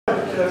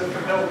the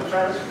Kipil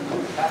Defense,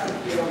 happens to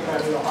be on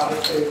kind of the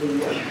hottest day of the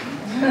year.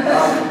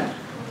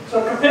 So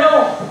Kipil,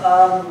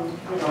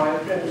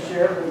 has been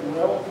shared with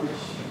Will,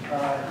 which I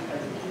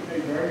think he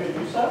made very good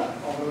use of,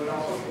 although it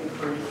also can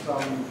create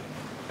some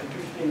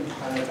interesting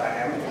kind of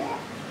dynamics.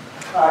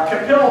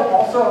 Kipil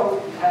also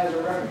has a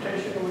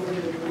reputation within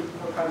the group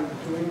for kind of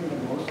doing the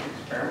most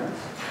experiments.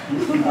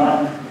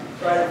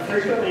 So I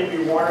frequently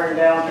be wandering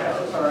down to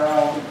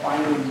SSRL and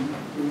finding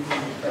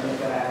experiments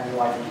that I have no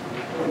idea.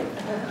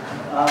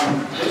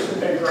 This has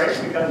been great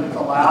because it's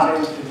allowed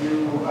him to do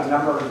a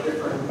number of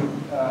different,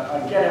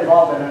 get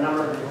involved in a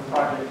number of different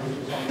projects, which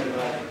is something that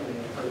I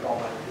encourage all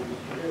my students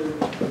to do.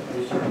 And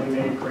he certainly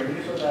made great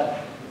use of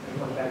that.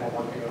 For example,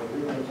 working over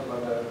doing some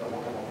of the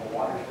local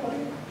water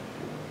study.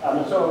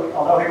 So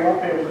although he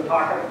won't be able to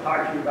talk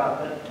to you about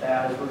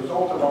that, as a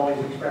result of all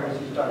these experiments,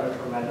 he's done a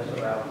tremendous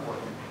amount of work.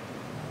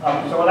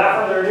 So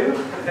without further ado,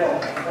 Kipil.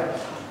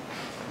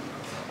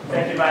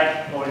 Thank you,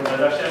 Mike, for the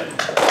introduction.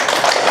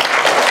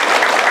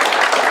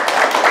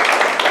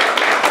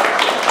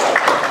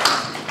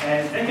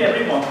 And thank you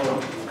everyone for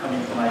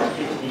coming to my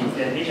PhD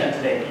presentation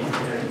today.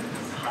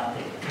 It's hot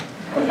day.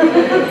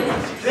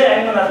 Today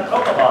I'm going to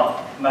talk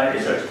about my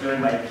research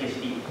during my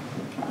PhD.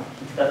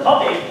 The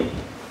topic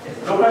is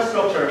local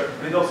structure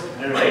redox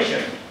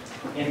relation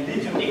in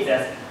lithium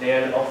excess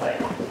layered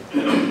oxide.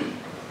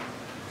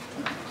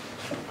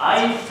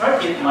 I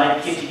started my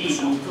PhD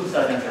in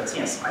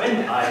 2013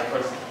 when I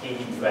first came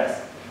in the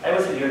US. I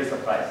was really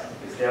surprised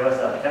because there was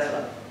a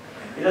Tesla.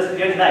 It was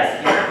really nice.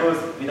 It goes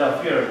with a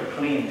pure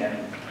clean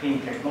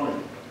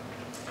technology.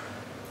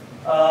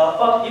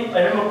 But if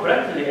I remember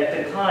correctly,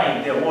 at the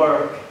time there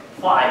were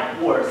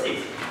 5 or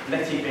 6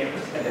 electric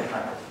vehicles at the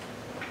time.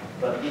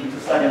 But in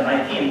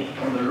 2019,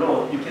 on the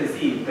road, you can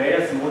see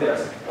various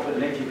models of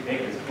electric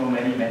vehicles from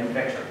many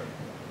manufacturers,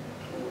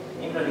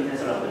 including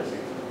Tesla.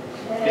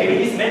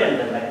 Maybe this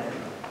mechanism like that.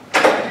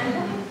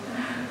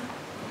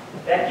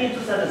 Back in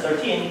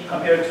 2013,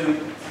 compared to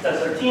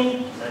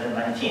 2013,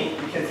 2019,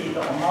 you can see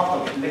the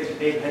amount of electric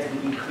vehicles has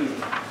been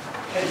increased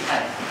 10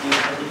 times. It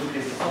has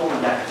increased so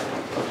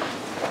rapidly.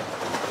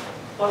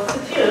 But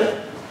still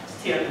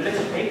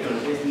electric vehicle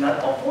is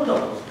not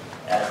affordable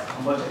as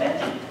combustion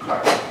engine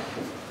cars.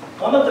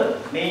 One of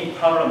the main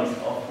problems,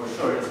 for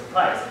sure, is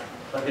price.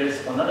 But there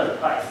is another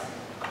price.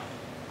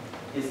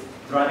 It's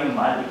driving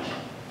mileage.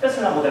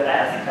 Tesla Model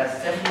S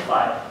has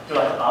 75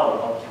 kWh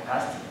of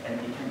capacity and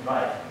it can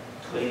drive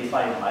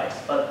 285 miles.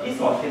 But this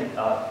one can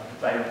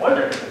drive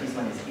further because this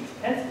one is an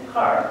expensive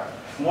car.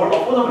 More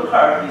affordable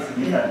car is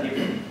Nissan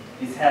Leaf.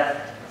 This has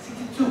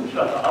 62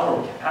 kWh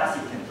of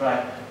capacity, can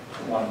drive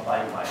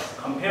 215 miles.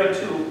 Compared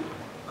to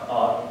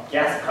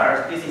gas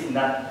cars, this is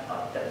not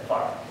that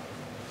far.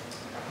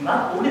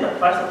 Not only the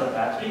price of the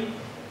battery,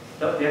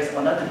 there's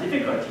another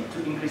difficulty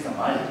to increase the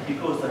mileage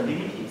because the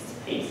limited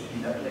space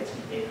in the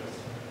electric vehicles.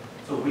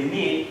 So we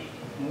need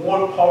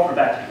more powerful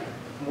battery,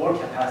 more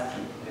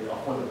capacity with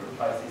affordable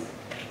prices.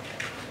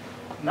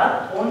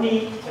 Not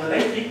only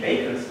electric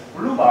vehicles,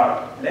 blue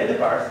bar, red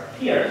bars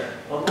here,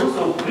 but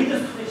also grid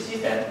storage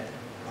system,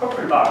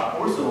 purple bar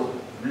also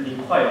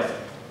requires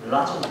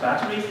lots of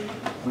batteries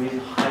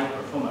with high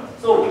performance.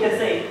 So we can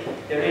say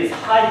there is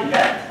high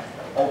demand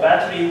of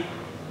battery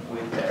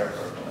with better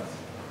performance.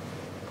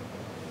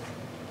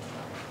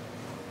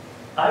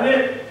 I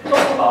will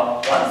talk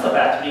about what is a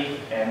battery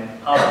and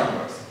how it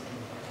works.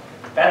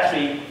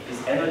 Battery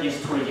is energy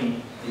storage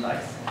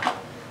device.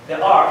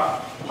 There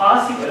are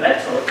positive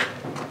electrode,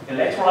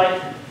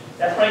 electrolyte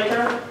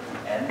separator,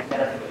 and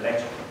negative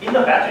electrode. In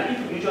the battery,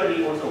 it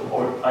usually also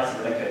called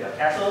positive electrode at the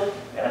cathode,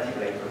 negative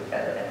electrode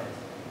at the anode.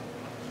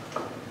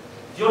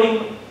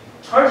 During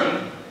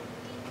charging,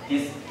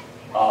 this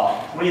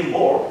green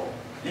ball,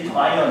 lithium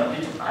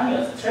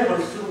ions travel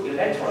through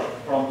electrolyte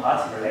from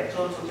positive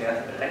electrode to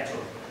negative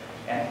electrode,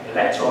 and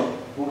electron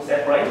moves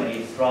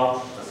separately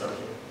throughout the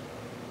circuit.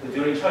 So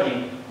during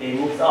charging, they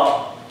move to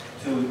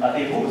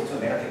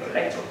negative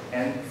electrode,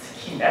 and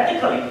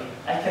schematically,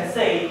 I can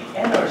say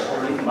energy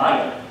of lithium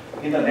ion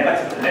in the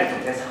negative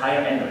electrode has higher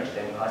energy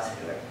than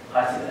positive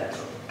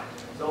electrode.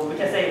 So we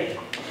can say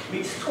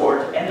we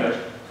stored energy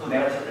to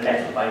negative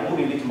electrode by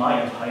moving lithium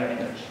ion to higher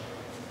energy.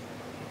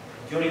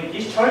 During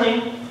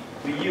discharging,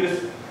 we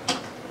use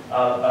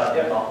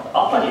the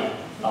opposite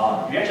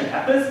reaction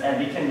happens,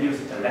 and we can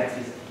use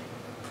electricity.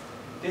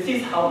 This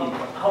is how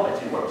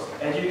battery works.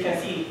 As you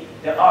can see,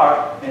 there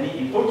are many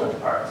important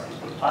parts.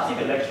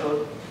 Positive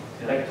electrode,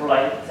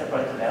 electrolyte,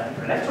 separated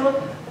negative electrode.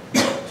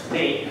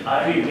 Today,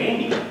 I will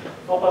mainly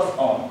focus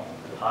on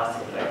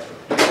positive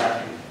electrode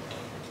battery.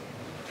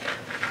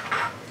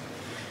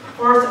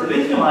 First,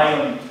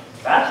 lithium-ion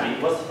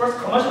battery was first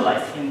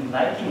commercialized in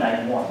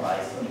 1991 by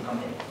Sony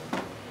company.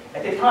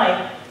 At the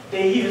time,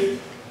 they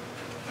used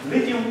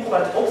lithium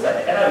cobalt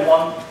oxide,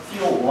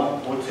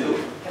 Li1CO1O2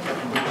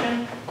 chemical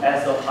combustion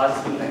as a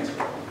positive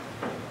electrode.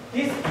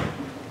 This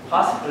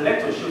positive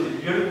electrode shows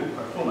really good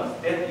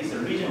performance. That is the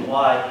reason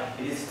why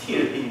it is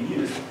still being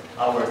used.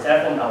 Our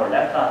cell phone, our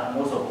laptop,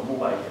 most of the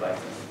mobile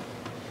devices.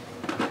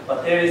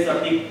 But there is a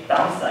big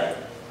downside.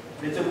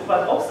 lithium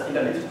cobalt oxide, in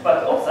the lithium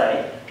cobalt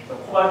oxide, the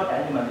cobalt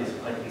element is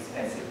quite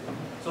expensive.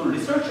 So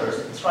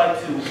researchers try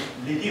to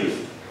reduce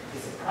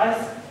its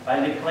price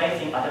by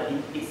replacing other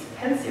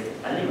expensive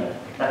elements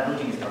that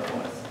losing its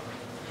performance.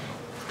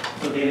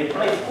 So they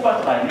replace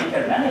cobalt by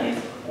nickel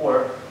manganese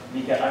or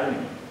nickel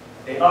aluminum.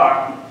 They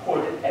are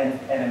called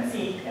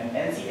NMC and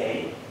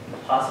NCA,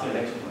 passive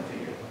electric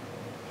material.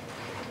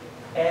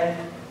 And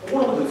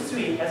all of those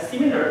three have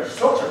similar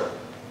structure.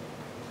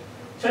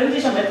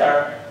 Transition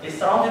metal is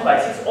surrounded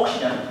by 6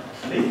 oxygen.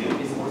 Lithium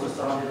is also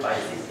surrounded by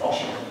 6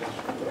 oxygen.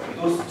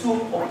 Those two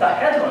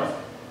octahedrons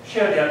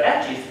share their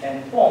edges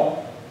and form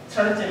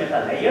transition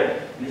metal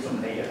layer,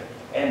 lithium layer.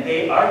 And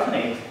they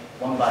alternate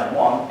one by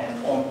one and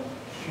form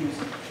huge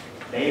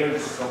layered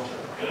structure.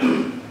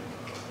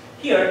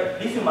 Here,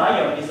 lithium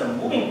ion is a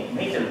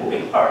major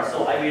moving part,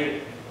 so I will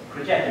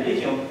present the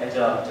lithium as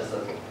just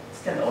a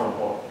standalone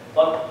ball.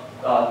 But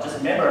just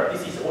remember,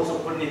 this is also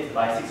coordinated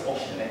by 6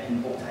 oxygen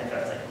in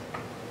octahedral side.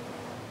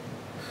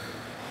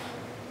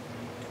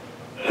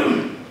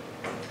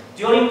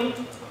 During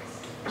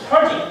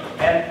charging,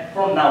 and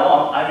from now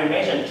on, I will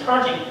mention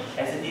charging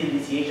as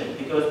delithiation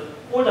because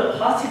for the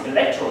positive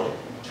electrode,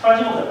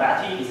 charging of the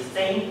battery is the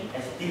same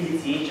as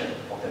delithiation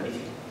of the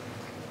lithium.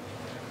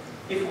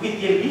 If we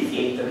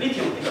delithiate the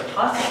lithium in the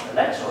positive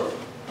electrode,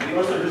 we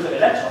also lose an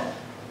electron.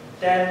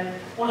 Then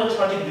for the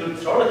charging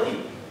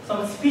neutrality,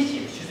 some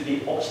species should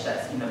be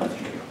oxidized in the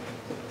material.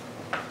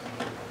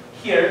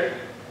 Here,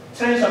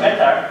 transition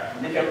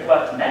metal, nickel,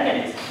 cobalt,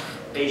 manganese,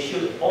 they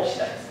should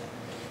oxidize.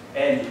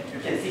 And you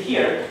can see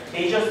here,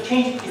 they just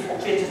change its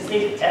oxidation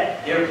state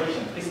at their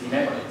position. Please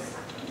remember this.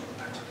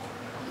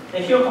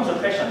 And here comes the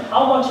question,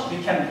 how much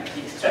we can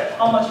extract,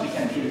 how much we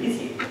can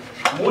delithiate.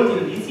 More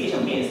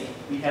delithiation means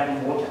we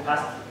have more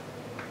capacity.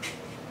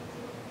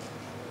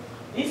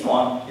 This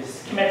one is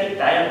schematic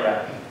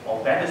diagram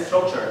of band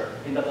structure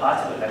in the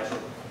positive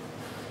electrode.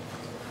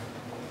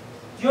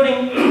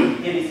 During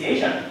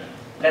delithiation,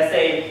 let's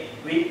say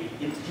we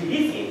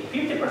delithiate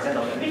 50%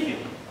 of the lithium.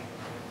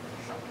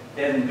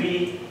 Then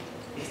we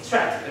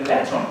extract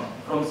electron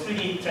from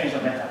 3D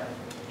transition metal.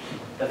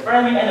 The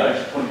Fermi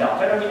energy from the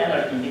Fermi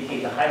energy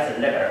indicates the highest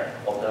level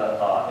of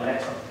the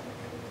electron.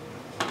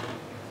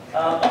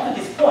 Up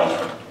to this point,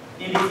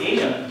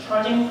 delithiation,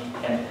 charging,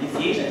 and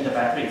lithiation in the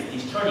battery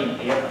is discharging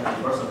their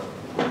reversible.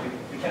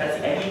 We cannot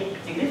see any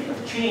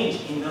significant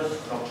change in the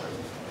structure.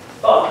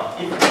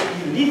 But if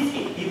we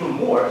lithiate even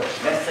more,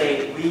 let's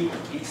say we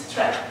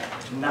extract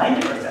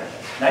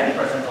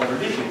 90% of the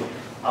lithium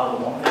out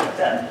of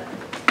 100%,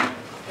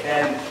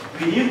 then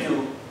we need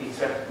to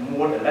extract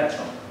more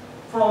electron.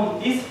 From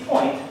this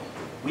point,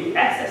 we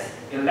access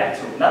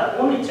electron, not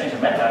only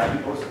transition metal,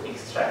 we also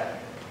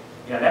extract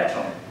the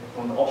electron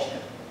from the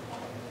oxygen.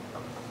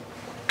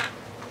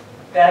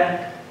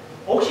 Then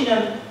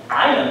oxygen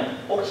ion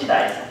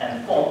oxidize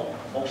and form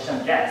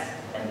oxygen gas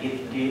and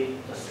it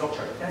leads the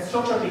structure. Then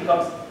structure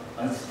becomes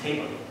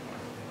unstable.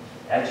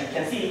 As you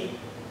can see,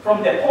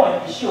 from that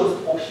point, it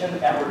shows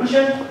oxygen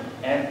evolution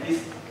and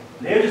this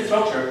layered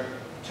structure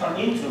turn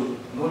into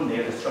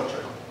non-layered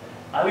structure.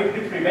 I will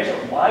quickly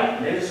mention why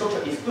layered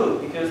structure is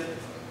good because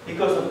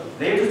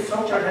layered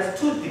structure has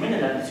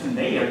 2-dimensional lithium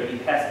layer.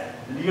 It has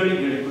really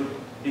good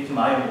lithium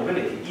ion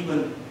mobility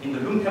even in the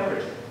room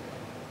temperature.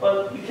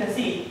 But you can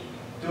see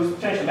those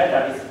transition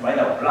metal is right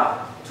now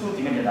black,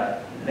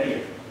 2-dimensional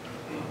layer.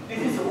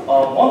 This is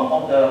one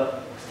of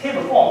the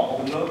stable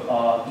form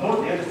of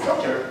non-layered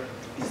structure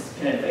is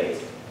spinel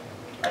phase,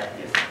 like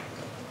this.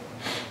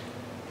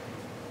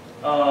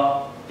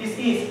 This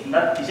is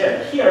not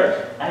detailed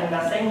here. I'm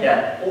not saying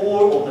that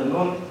all of the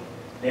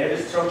non-layered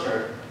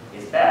structure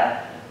is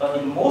bad, but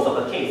in most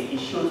of the case, it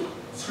shows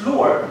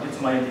slower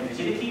lithium-ion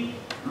diffusivity,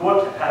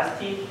 lower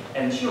capacity,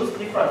 and shows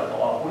different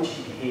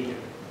voltage behavior.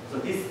 So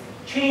this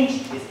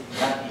change is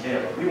not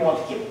desirable. We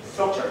want to keep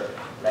structure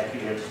like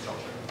layered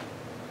structure.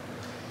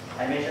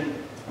 I mentioned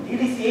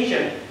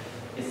delithiation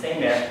is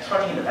same as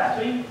charging the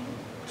battery.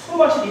 Too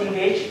much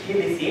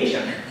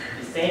delithiation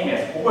is same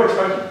as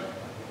overcharging.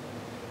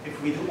 If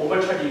we do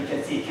overcharging, you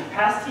can see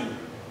capacity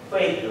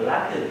fade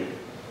rapidly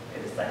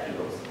as the cycle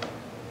goes.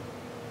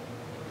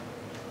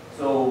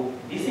 So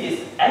this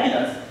is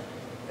evidence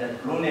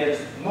that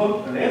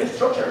non-layered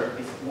structure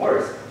is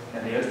worse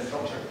than layered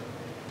structure.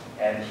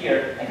 And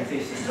here I can say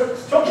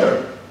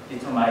structure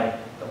determines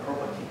the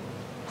property.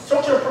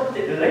 Structure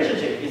property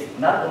relationship is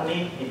not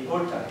only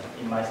important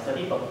in my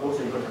study, but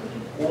also important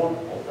in all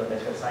of the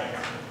material science.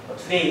 But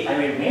today I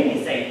will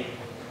mainly say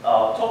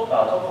talk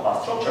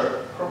about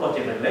structure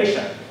property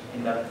relation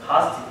in the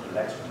positive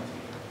electric material.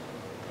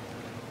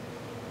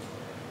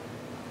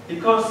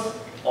 Because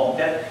of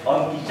that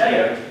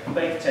undesired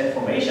phase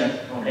transformation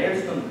from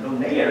layered to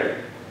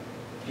non-layered,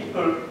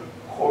 people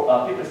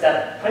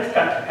set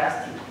critical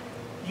capacity.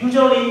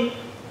 Usually,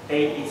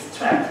 they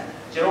extract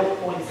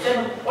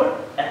 0.7 or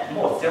at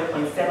most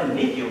 0.7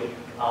 lithium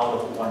out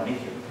of 1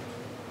 lithium.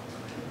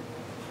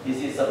 This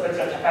is a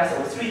critical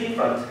capacity of 3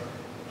 different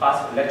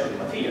positive electrode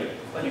material.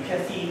 But you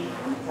can see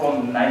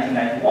from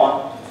 1991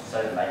 to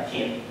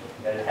 2019,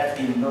 there has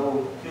been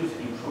no huge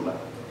improvement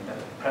in the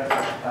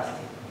practical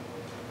capacity.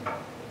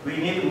 We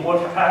need more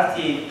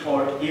capacity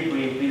for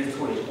debris with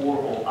storage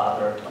or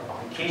other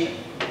application.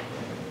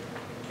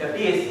 There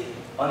is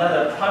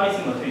another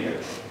promising material,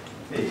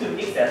 lithium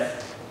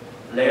excess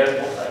layered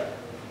oxide.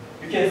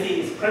 You can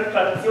see its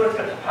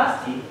theoretical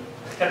capacity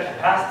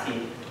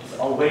is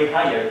way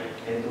higher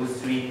than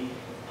those three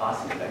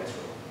positive electrodes.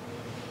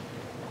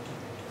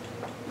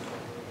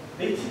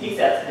 Lithium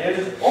excess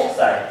layered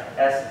oxide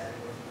has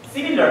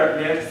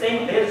similar,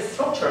 same layered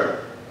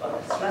structure,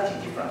 but slightly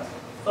different.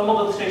 Some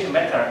of the transition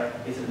matter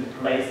is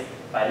replaced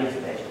by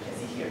lithium, as you can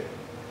see here.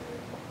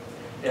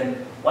 Then,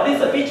 what is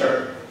the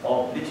feature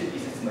of lithium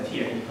excess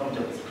material in terms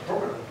of its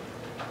property?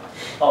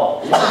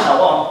 Oh,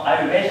 now on,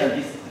 I will mention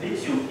this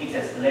lithium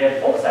excess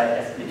layered oxide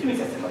as lithium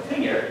excess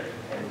material,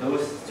 and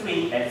those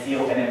three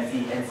NCO,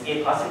 NMC, and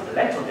Ca positive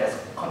electrode as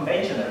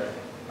conventional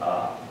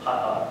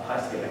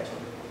positive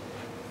electrode.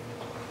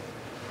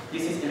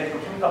 This is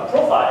electrochemical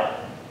profile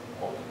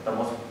of the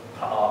most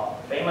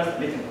famous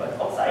lithium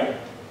oxide.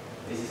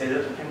 This is a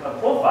electrochemical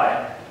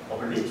profile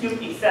of lithium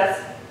excess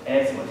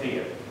NMC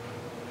material.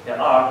 There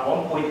are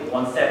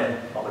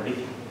 1.17 of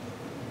lithium.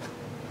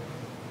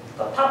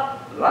 The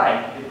top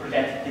line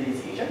represents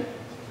delineation.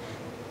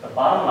 The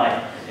bottom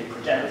line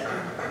represents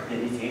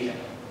delineation.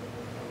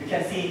 You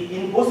can see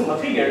in both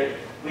materials,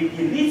 we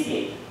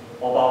delineate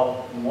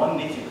about 1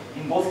 lithium.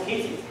 In both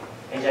cases,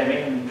 as I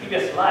mentioned in the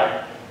previous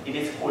slide, it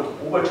is called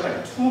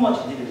overturn, too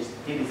much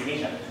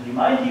delineation. To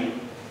remind you,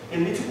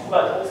 in lithium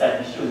cobalt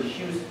oxide, we show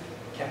huge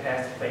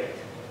capacity rate.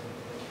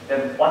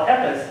 Then what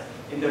happens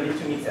in the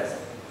lithium excess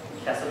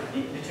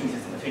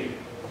material?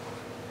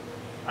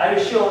 I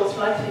will show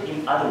slightly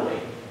in other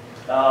way.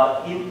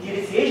 In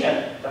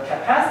delineation, the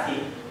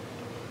capacity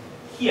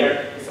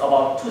here is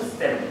about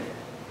 270.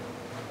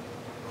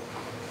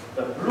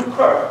 The blue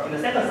curve in the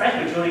second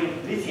cycle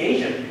during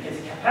delineation, you can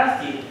see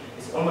capacity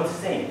is almost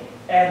the same.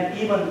 And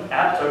even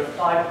after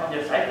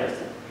 500 cycles,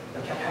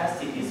 the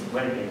capacity is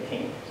well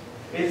maintained.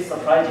 It is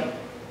surprising.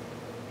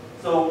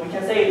 So we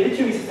can say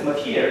lithium excess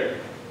material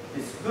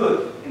is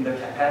good in the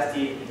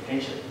capacity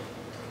retention.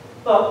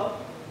 But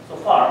so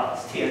far,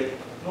 still,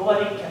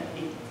 nobody can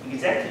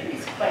exactly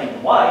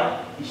explain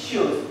why it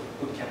shows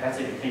good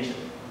capacity retention.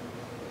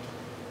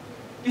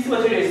 This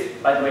material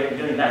is, by the way,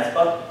 really nice,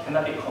 but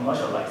cannot be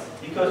commercialized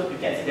because you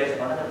can see there's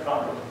another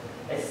problem.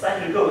 As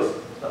cycle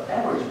goes, the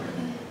average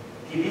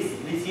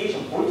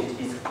delineation voltage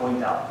is going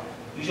down.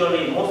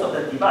 Usually, most of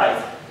the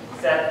device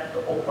set the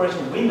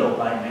operation window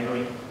by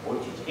measuring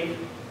voltage. If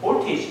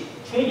voltage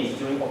changes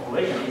during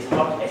operation, it's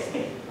hard to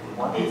estimate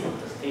what is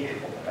the state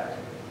of the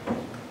battery.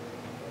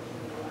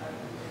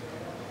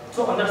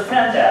 To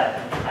understand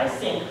that, I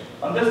think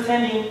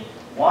understanding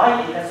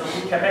why it has a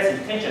good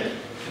capacity retention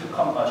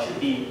should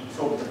be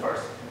solved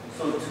first.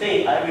 So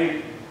today I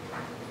will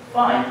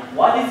find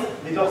what is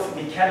redox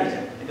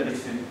mechanism in the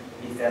lithium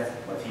excess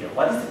material.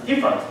 What is the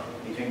difference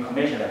between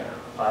conventional and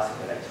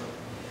classical electrode?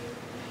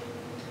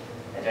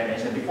 As I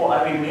mentioned before,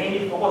 I will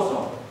mainly focus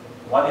on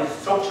what is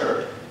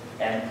structure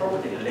and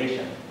property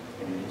relation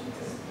in the lithium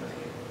excess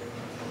material.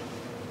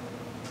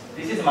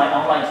 This is my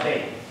outline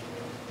today.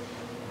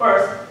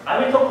 First, I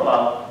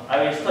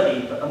will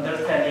study the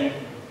understanding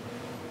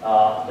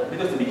the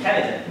redox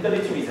mechanism in the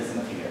lithium excess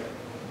material.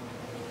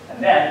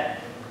 And then,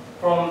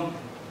 from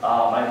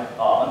my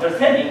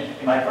understanding,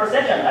 in my first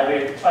section, I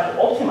will try to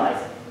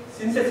optimize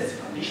synthesis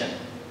condition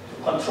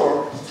to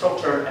control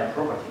structure and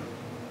property.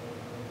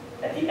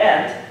 At the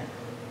end,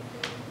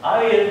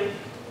 I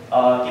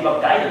will give a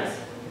guidance.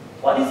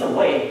 What is the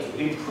way to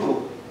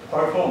improve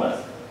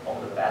performance of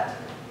the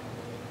battery?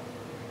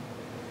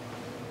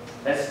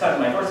 Let's start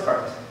my first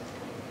part.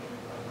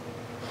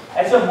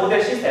 As a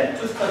model system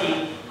to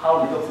study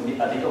how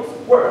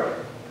redox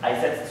work, I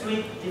set 3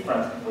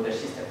 different model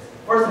systems.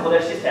 First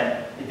model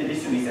system is the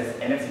lithium excess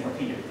NMC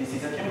material. This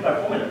is a chemical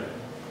formula.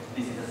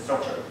 This is a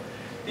structure.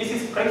 This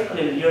is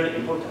practically really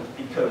important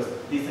because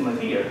this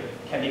material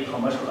can be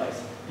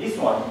commercialized. This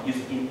one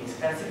uses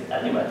inexpensive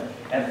element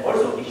and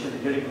also it should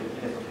be really good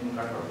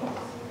electrochemical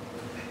performance.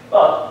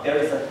 But there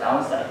is a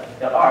downside.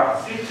 There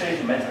are 3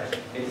 transition methods.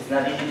 It is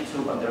not easy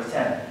to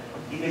understand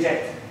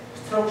exact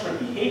structural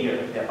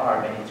behavior. There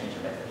are many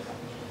transition methods.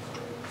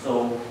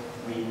 So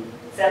we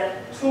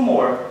set 2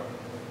 more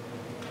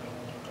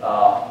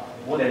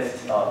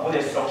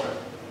model structure.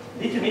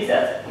 Lithium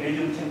excess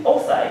iridium tin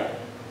oxide,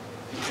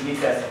 lithium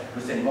excess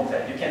ruthenium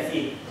oxide. You can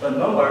see the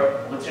number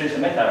of the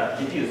transition metal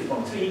reduced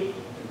from 3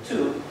 to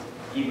 2,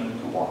 even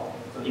to 1.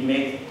 So it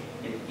makes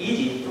it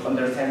easy to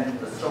understand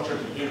the structural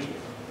behavior.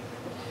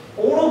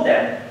 All of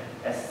them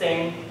have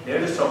same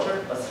layered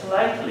structure, but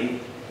slightly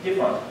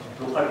different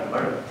local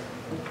environment.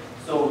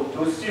 So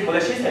those 3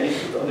 model systems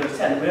need to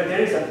understand where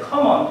there is a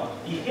common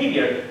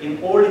behavior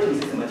in all lithium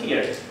excess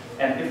materials,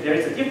 and if there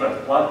is a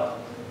difference, what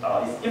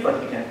is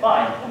different we can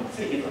find from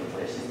 3 different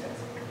model systems.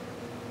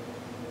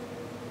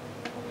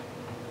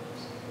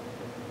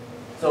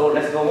 So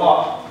let's go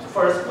on to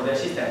first model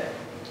system.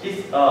 This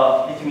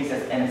lithium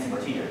excess NMC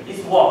material.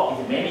 This work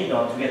is mainly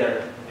done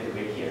together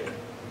with here.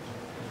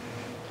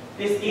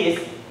 This is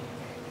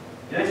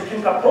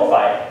electrochemical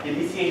profile,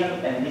 initiation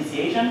and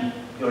initiation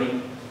during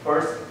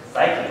first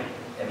cycling.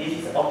 And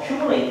this is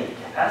accumulated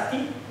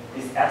capacity.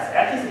 This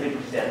x-axis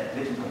represents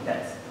lithium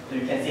contents. So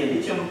you can see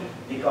lithium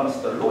becomes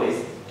the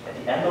lowest at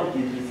the end of the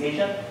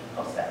utilization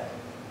of step.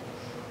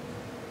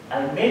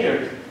 I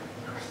measured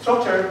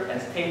structure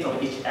and state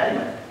of each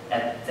element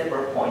at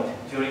several points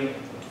during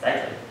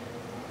cycling.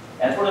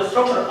 And for the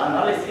structural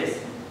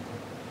analysis,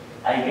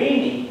 I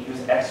mainly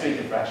use X-ray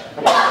diffraction.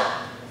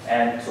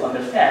 And to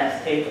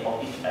understand state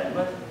of each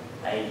element,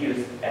 I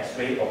use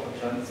X-ray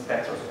occlusion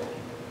spectroscopy.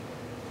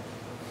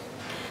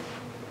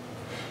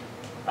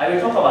 I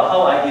will talk about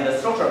how I did the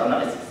structural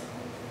analysis.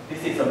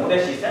 This is a model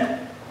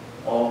system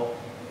of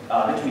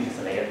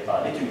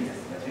lithium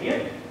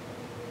material.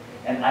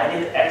 And I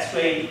did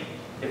X-ray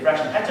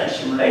diffraction pattern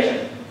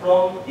simulation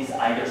from this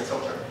ideal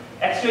structure.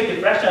 X-ray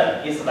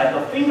diffraction is like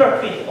a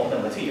fingerprint of the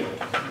material.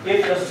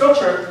 If the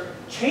structure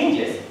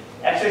changes,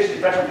 X-ray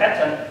diffraction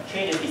pattern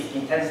changes its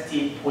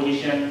intensity,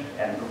 position,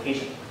 and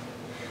location.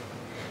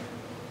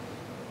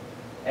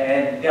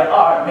 And there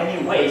are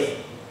many ways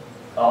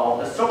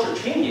the structure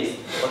changes,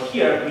 but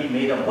here we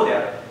made a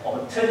model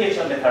of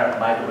transition metal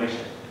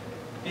migration.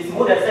 This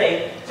model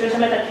says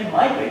transition metal can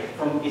migrate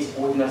from its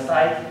original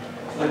site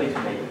to the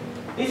lithium layer.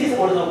 This is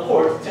also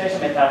called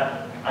transition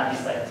metal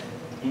anti-site.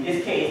 In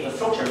this case, the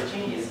structure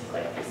changes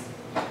like this.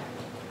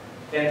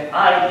 Then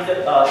I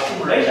did a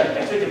simulation,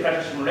 X-ray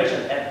diffraction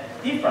simulation at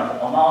different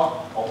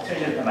amount of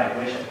transition metal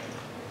migration.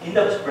 In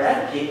the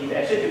graph, in the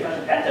X-ray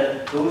diffraction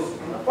pattern, those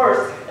the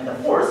first and the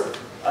fourth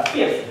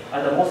fields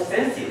are the most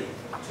sensitive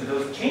to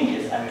those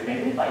changes. I will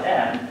magnify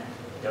them,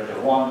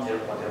 001, 04,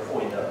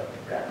 04 in the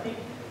graphic,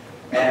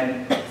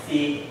 and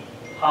see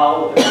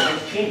how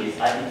the changes.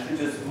 I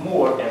introduce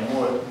more and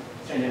more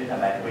transition metal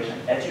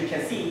migration. As you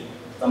can see,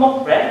 some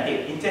of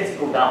gravity intensity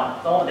go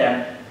down, some of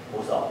them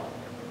goes up.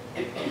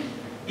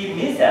 It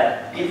means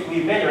that if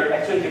we measure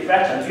X-ray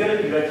diffraction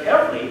very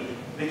carefully,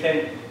 we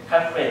can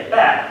calculate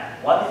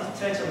back what is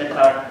transition metal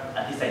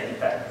anti-site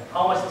defect,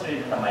 how much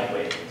transition metal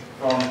migrate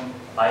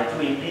by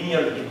doing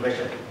linear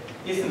regression.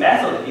 This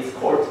method is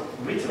called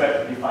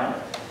rich-wet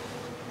refinement.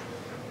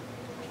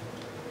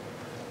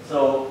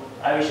 So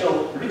I will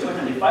show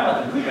rich-wet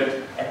refinement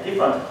period at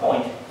different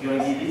points during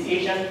the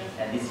initiation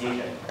and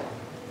dissociation.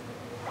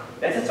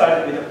 Let's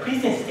start with the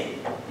present state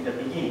in the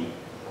beginning.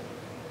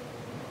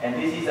 And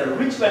this is a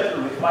rich-wet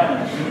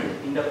refinement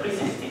period in the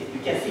present state. You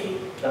can see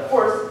the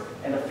first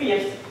and the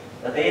fifth,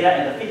 the data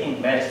and the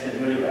fitting matched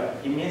really well.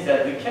 It means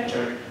that we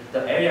captured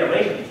the area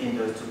ratio between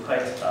those two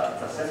quite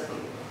successfully.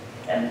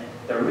 And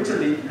the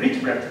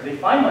rich-wet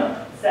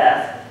refinement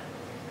says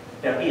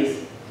there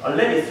is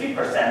already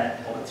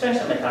 3% of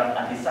transition metal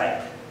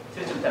anti-site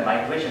transition metal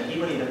migration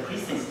even in the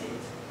present state.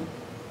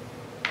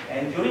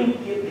 And during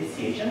the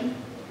initiation,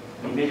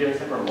 we measure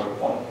several more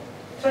points.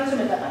 Transition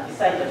metal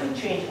anti-site doesn't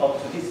change up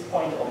to this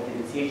point of the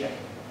initiation,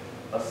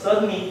 but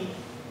suddenly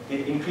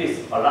it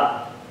increased a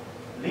lot,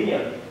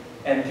 linearly.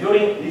 And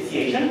during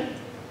initiation,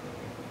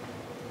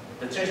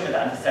 the transition metal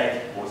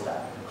anti-site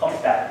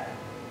comes back.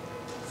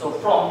 So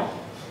from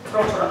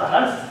structural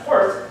analysis,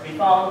 first we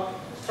found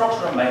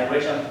structural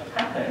migration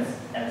happens,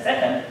 and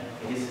second,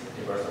 it is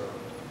reversible.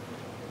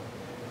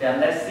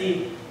 Then let's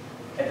see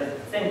at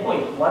the same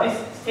point what is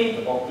the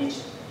state of each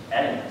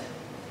element.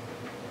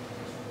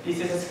 This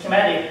is a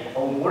schematic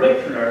of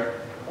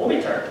molecular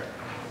orbiter.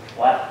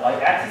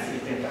 Y-axis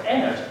represents the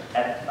energy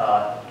at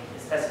a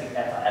specific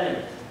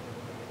element.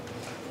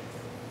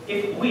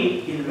 If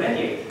we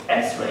irradiate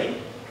X-ray,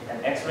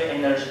 and X-ray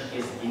energy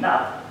is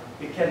enough,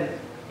 we can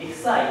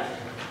excite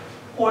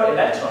 4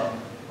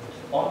 electrons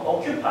on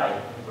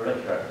occupied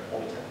molecular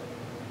orbiter.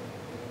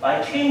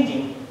 By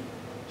changing,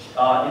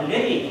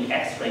 irradiating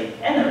X-ray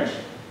energy,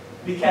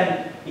 we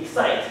can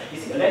excite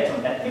this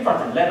electron at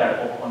different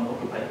level of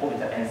unoccupied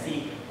orbiter and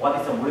see what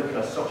is the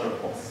molecular structure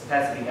of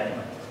specific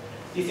element.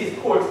 This is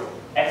called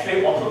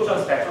X-ray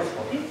occlusion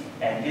spectroscopy,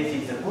 and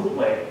this is a good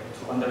way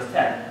to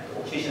understand the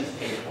oxidation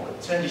state of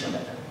the transition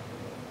metal.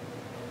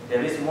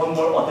 There is one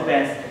more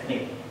advanced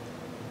technique.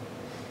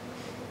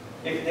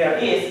 If there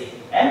is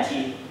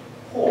empty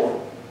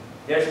hole,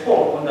 there's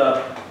hole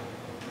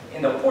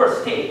in the pore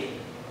state,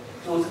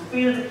 those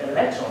filled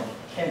electrons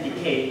can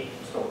decay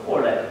to the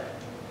pore level.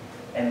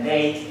 And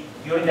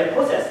during that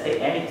process, they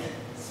emit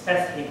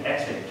specific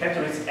X-ray,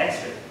 characteristic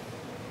X-ray.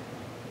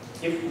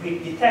 If we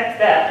detect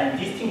that and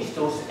distinguish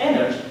those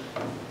energies,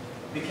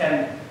 we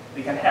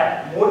can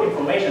have more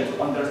information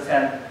to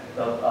understand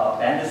the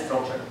band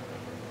structure,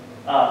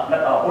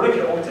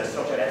 molecular orbital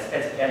structure as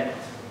specific element.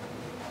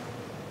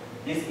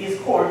 This is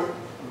called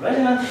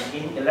resonance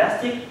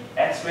inelastic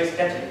X-ray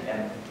scattering.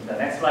 And in the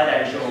next slide,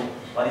 I will show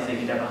what is the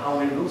example, how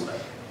it looks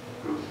like.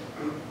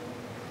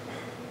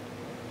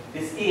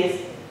 This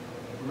is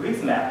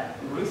risk map,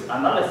 risk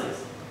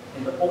analysis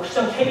in the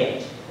oxygen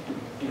KH,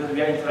 because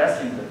we are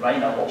interested in the right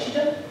now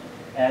oxygen,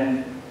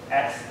 and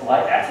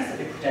y-axis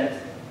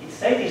represents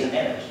excitation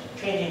energy,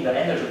 changing the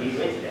energy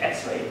related to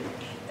X-ray,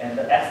 and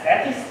the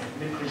x-axis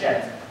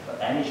represents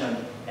the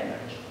emission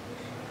energy.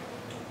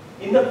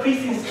 In the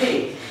freezing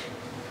state,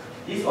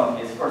 this one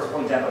is first,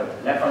 for example,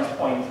 reference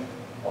point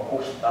of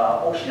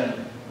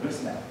oxygen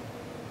mix map.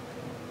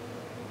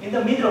 In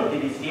the middle of the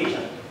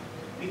dissociation,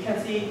 we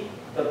can see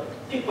the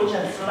peak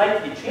position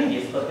slightly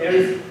changes, but there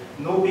is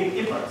no big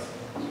difference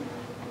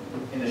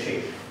in the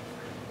shape.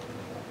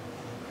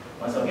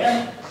 Once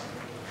again,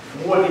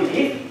 more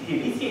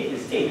deliciated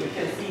state, we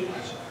can see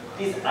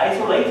this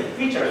isolated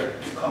feature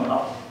is coming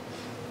up.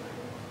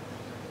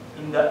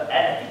 At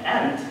the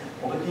end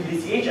of the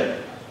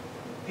dissociation,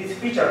 this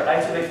feature,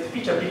 isolated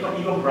feature, becomes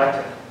even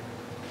brighter.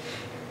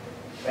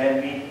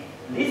 When we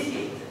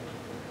lithiate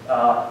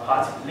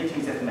positive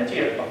lithium cis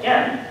material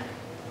again,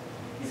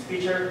 this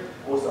feature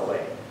goes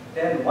away.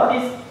 Then what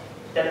is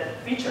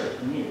that feature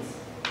means?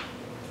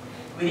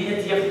 We need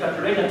a DFT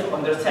calculation to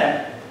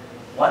understand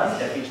what is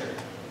that feature.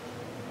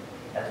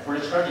 At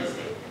fully charged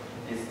state,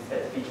 this is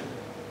that feature.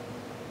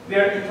 We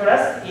are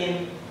interested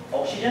in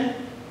oxygen,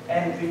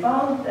 and we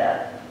found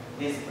that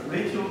this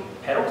lithium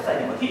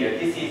peroxide material,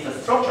 this is the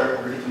structure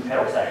of lithium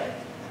peroxide,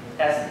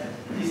 has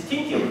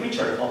distinctive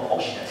feature of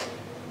oxygen.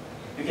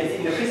 You can see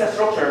in the crystal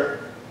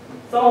structure,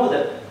 some of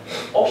the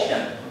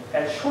oxygen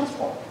has short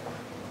form.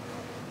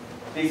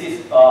 This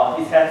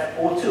has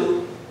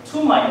O2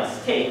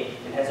 2- state.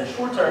 It has a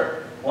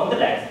shorter bond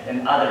length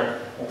than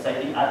other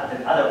oxide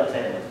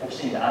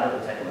oxygen in the other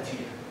oxide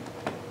material.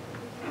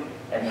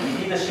 And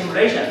we did the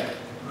simulation,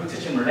 root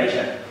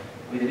simulation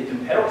with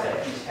lithium peroxide,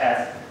 which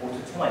has O2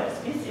 2-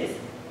 species,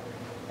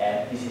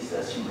 and this is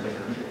a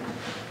simulation result.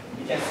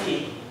 You can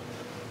see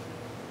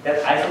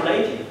that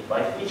isolated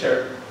by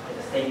feature at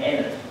the same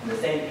energy, the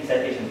same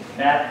excitation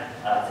map,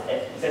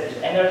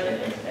 excitation energy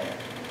and emission energy.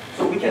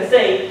 So we can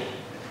say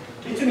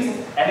lithium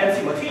is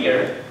NMC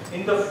material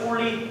in the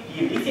fully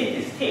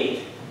deliciated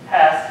state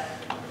has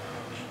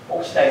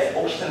oxidized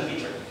oxygen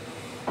feature,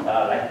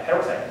 like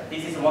peroxide.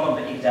 This is one of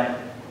the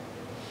examples.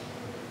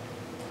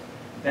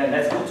 Then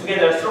let's put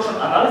together structural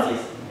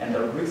analysis and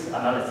the risk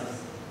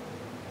analysis.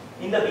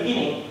 In the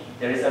beginning,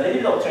 there is a little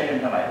bit of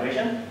transition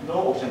migration,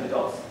 no oxygen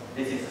results.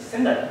 This is a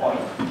standard point.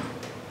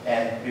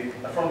 And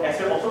from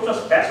X-ray absorption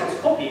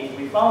spectroscopy,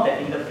 we found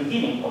that in the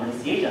beginning of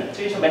lithiation,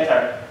 transition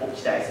metal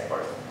oxidized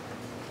first.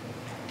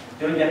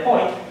 During that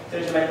point,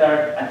 transition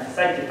metal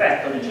anthracite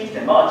effect doesn't change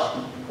that much.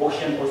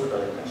 Oxygen also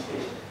doesn't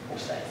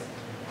oxidize.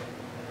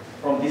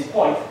 From this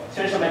point,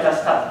 transition metal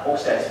starts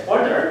oxidize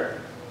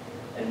further,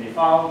 and we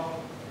found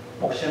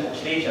oxygen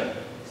oxidation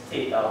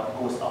state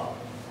goes up.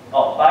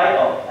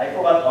 I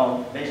forgot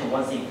to mention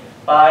one thing.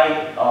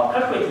 By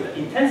calculating the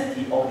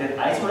intensity of the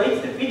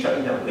isolated feature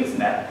in the Wicks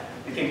map,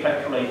 we can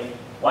calculate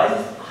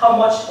how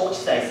much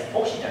oxidized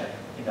oxygen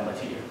in the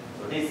material.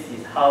 So this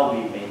is how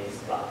we made this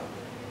plot.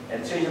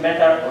 And transition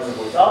metal also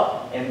goes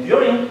up, and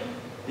during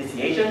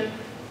dissociation,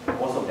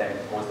 both of them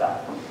goes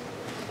down.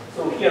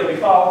 So here we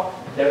found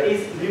there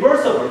is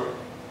reversible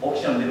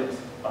oxygen levels,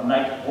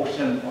 unlike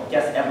oxygen or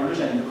gas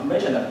evolution in the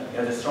conventional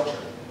gas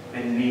structure,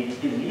 when we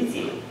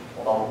dilithiate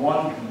about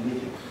 1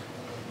 lithium.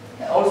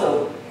 And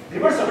also,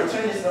 reversible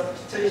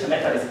transition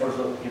metal is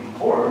also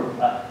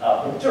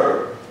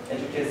observed. As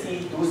you can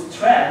see, those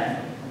trends,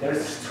 there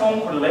is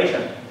strong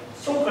correlation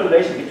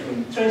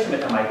between transition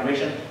metal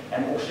migration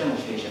and oxygen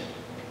oxidation.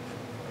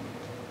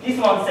 This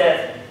one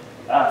says,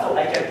 so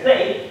I can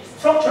say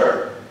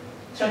structure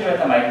transition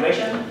metal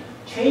migration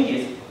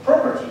changes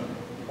property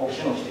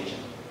oxygen oxidation.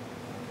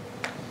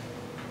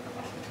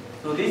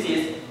 So this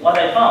is what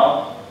I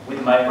found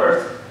with my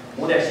first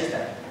model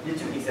system,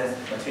 lithium excess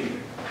material.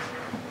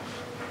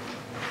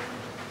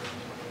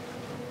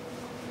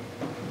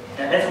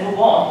 And let's move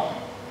on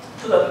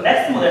to the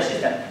next model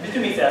system,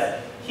 lithium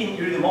excess tin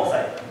iridium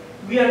oxide.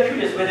 We are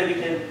curious whether we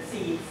can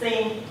see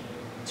same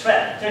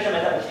trend, transition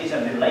metal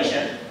oxidation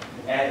relation,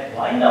 and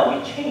why now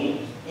we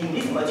change in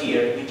this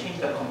material, we change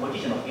the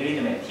composition of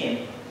iridium and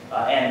tin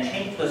and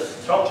change the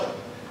structure.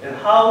 And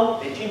how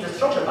they change the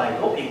structure by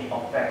doping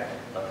affect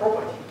the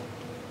property.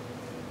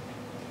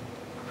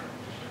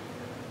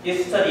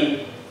 This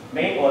study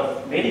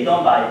was mainly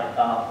done by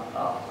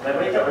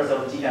collaborators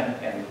of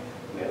Jian and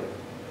Will.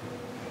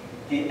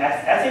 The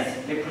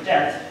acids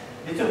represent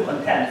lithium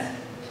content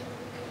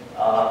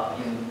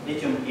in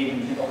lithium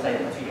iridium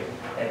oxide material,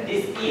 and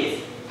this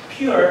is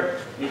pure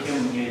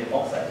lithium iridium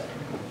oxide.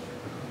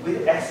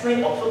 With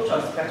X-ray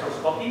absorption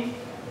spectroscopy,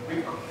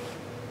 we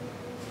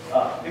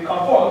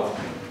confirmed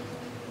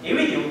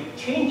iridium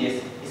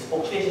changes its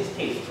oxidation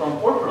state from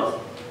 4+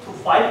 to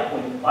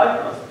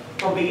 5.5+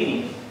 from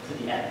beginning to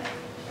the end.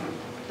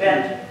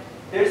 Then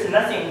there is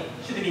nothing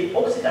should be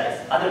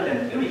oxidized other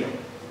than iridium.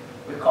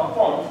 We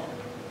confirmed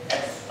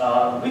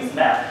Wicks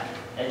map.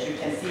 As you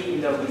can see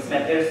in the Wicks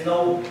map, there is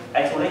no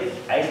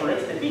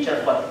isolated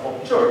feature but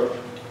observed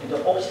in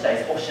the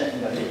oxidized oxygen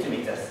in the lithium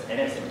excess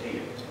NMC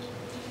material.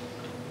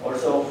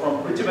 Also,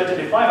 from retributive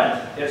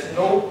refinement, there is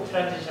no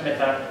transition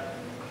metal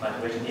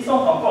migration. This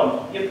one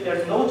confirmed if there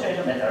is no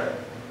transition metal,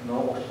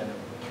 no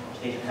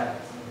oxidation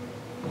happens.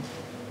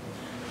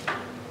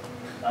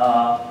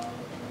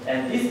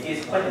 And this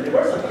is quite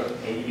reversible,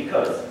 maybe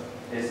because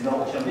there is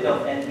no oxygen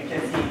buildup, and we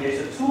can see there is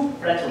a 2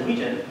 plateau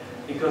region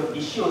because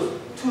it shows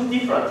two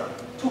different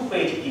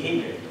two-phase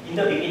behavior. In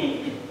the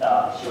beginning, it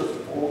shows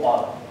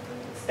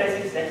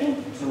specific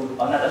stacking to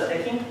another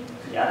stacking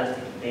to the other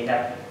stacking. They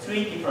have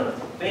three different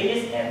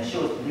phases and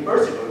shows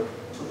reversible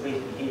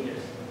two-phase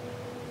behaviors.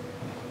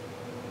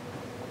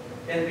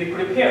 Then we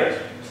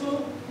prepared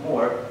two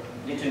more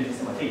lithium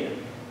this material.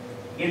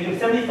 Iridium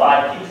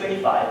 75, tin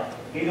 25,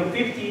 iridium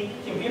 50,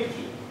 tin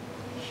 50.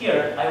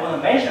 Here, I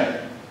want to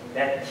mention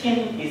that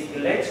tin is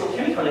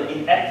electrochemically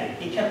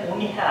inactive. It can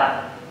only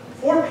have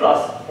 4+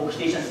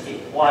 oxidation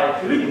state, while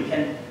iridium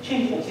can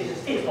change oxidation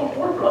state from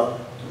 4+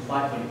 to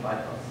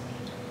 5.5+.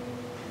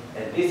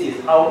 And this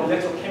is how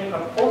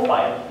electrochemical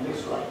profile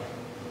looks like.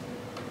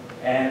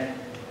 And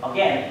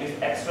again,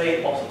 with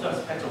X-ray oxygen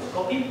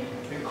spectroscopy,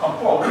 we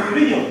confirm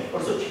iridium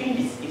also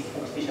changes its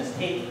oxidation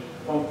state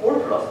from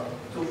 4+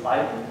 to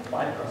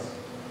 5.5+.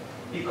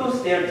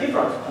 Because they are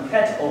different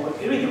contents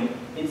of iridium,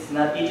 it's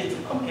not easy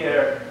to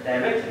compare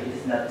directly.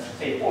 It's not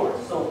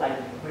straightforward. So I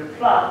will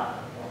plot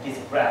this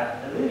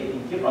graph a little bit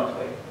in different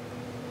way.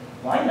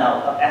 Right now,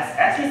 the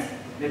x-axis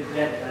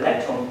represents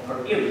electron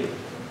per iridium,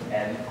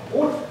 and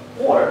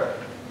or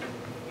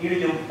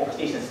iridium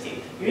oxidation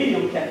state.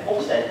 Iridium can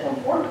oxidize from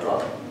 4+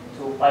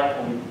 to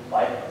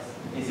 5.5+.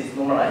 This is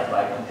normalized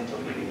by content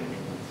of iridium.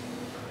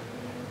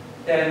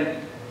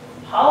 Then,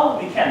 how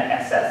we can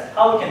access,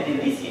 how we can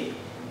delineate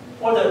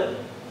for the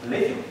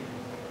lithium?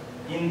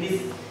 In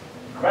this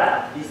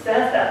graph, it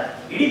says that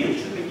iridium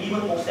should be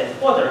even oxidized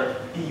further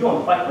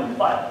beyond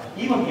 5.5,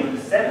 even beyond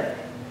 7.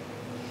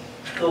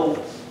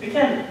 So we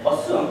can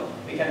assume,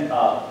 we can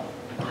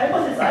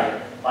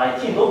hypothesize by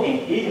tin doping,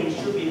 iridium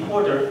should be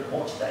further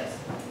oxidized.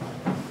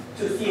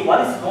 To see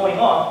what is going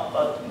on,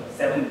 but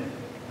 7+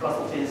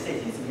 oxidation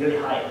state is really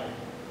high.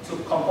 To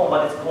confirm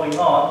what is going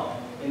on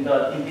in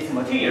this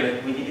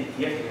material, we did a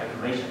DFT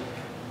calculation.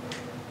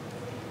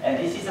 And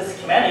this is a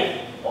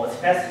schematic of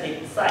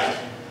specific site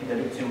in the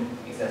lithium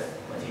excess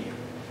material.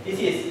 This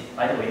is,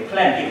 by the way,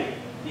 plan view.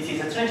 This is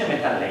a transition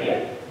metal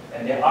layer,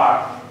 and there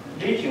are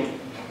lithium,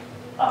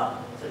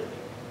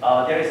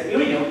 there is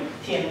iridium,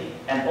 tin,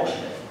 and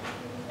oxygen.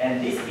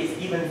 And this is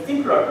even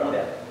simpler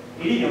model.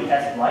 Iridium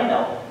has right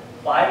now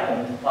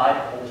 5.5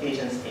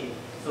 oxidation state.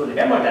 So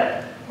remember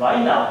that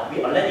right now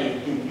we already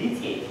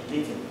deleted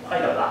lithium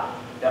quite a lot.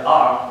 There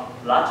are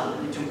lots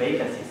of lithium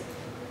vacancies.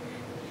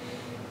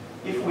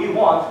 If we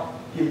want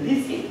to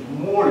delete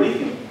more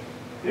lithium,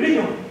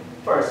 iridium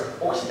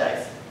first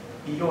oxidize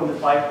beyond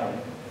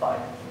 5.5.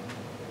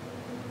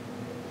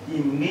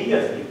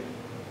 Immediately,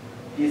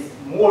 this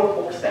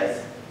more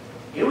oxidized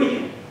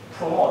iridium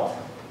promotes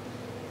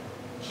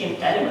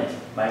tin element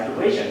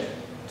migration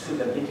to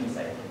the lithium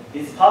site.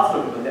 This is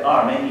possible because there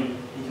are many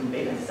lithium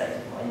vacancy sites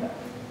right now.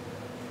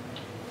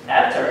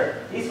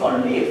 After this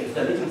one leaves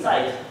the lithium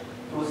site,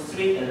 those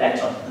 3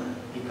 electrons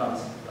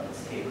becomes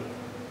unstable.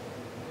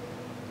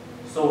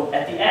 So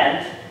at the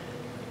end,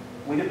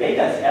 with the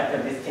vacancy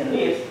after this tin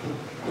leaves,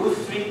 those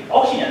 3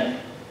 oxygen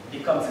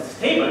becomes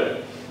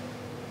stable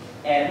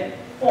and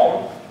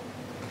form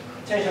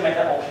transition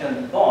metal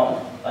oxygen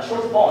bond,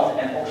 short bond,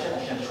 and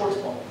oxygen short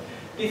bond.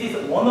 This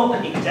is one of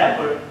the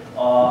examples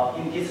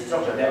in this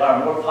structure. There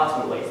are more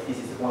possible ways. This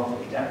is one of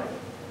the examples.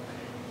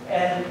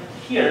 And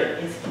here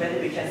in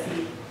schematic, we can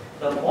see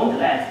the bond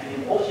length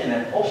between oxygen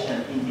and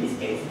oxygen in this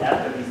case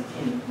after this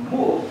tin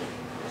moves.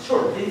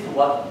 Sure, this is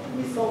what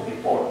we saw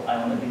before. I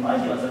want to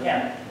remind you once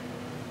again.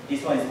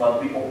 This one is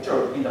what we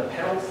observed in the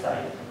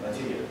peroxide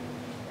material.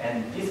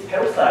 And this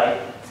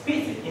peroxide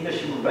species in the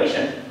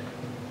simulation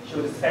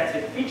shows a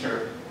specific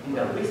feature in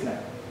the risk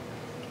map.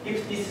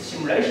 If this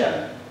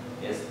simulation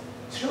is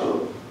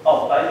true,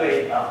 oh, by the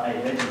way, I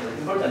mentioned the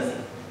importance.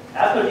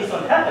 After this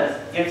one happens,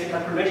 the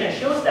calculation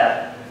shows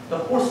that the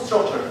whole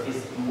structure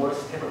is more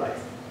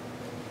stabilized.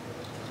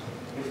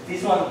 If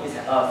this one is,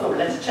 so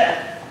let's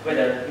check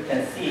whether you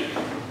can see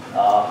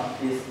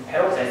this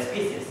peroxide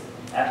species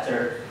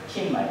after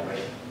tin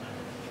migration.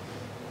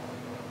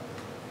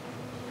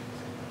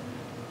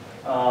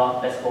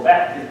 Let's go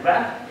back to the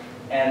graph,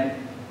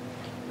 and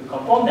we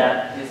confirm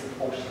that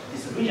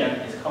this region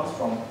comes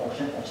from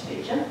oxygen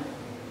oxidation.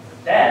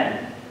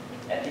 Then,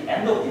 at the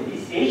end of the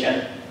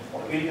dissociation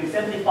of iridium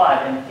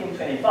 75 and tin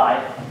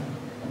 25,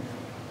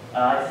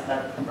 it's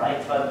not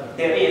right, but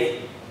there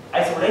is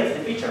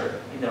isolated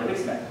feature in the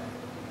risk map.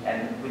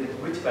 And with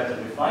rich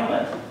vector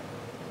refinement,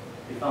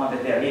 we found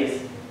that there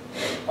is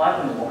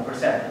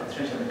 5.1% of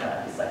transition metal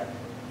at this site.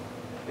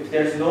 If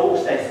there is no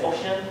oxidized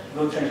oxygen,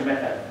 no transition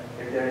metal.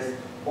 If there is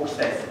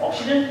oxidized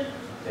oxygen,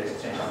 there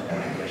is transition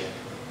metal integration.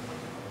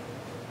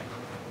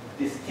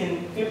 This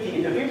tin 50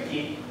 into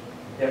 50,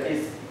 there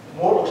is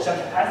more oxygen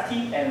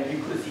capacity, and we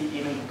could see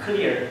even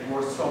clear,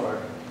 more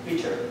stronger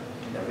feature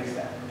in the risk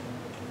map.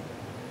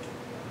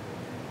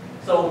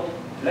 So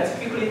let's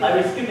quickly, I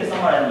will quickly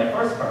summarize my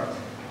first part.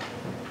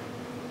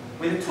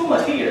 With two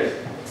materials,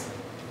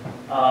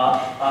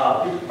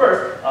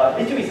 first,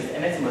 lithium is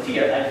an NS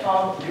material. I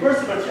found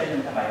reversible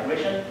transition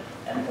migration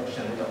and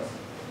oxygen results.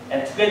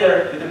 And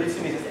together with the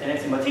lithium is an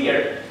NS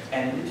material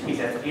and lithium is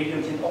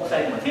iridium tin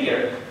oxide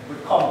material, we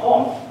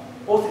confirm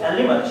both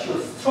elements show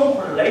strong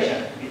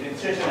correlation between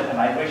transmission and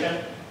migration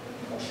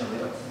and oxygen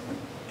redox.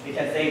 We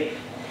can say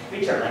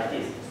feature like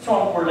this,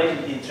 strong correlation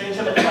between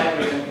transmission and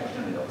migration and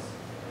oxygen redox.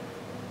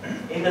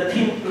 In the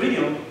tin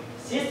iridium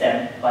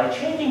system, by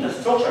changing the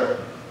structure,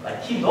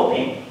 like tin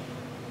doping,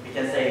 we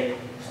can say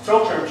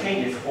structure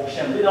changes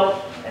oxygen redox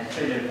and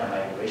transmission and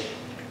migration.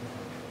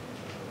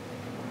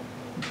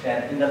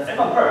 Then in the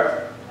second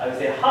part, I will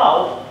say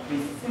how we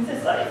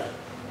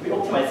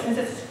optimize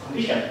synthesis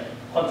condition,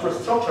 control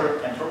structure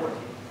and property.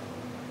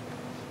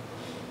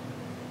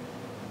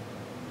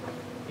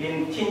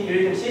 In tin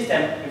iridium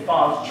system, we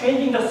found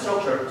changing the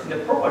structure to the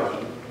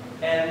property,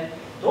 and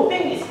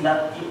doping is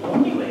not the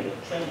only way to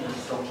change the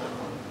structure.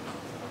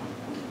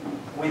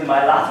 With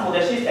my last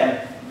model system,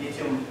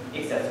 lithium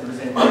excess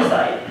lucerne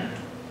oxide,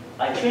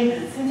 I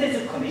changed the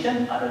synthesis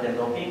condition other than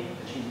doping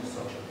to change the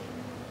structure.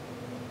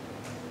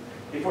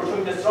 Before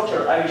showing the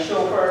structure, I will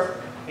show first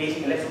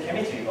basic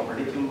electrochemistry of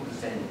lithium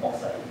lucerne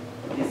oxide.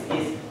 This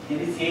is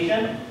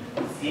dissociation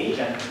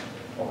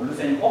of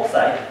lucerne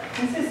oxide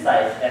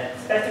synthesized at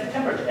specific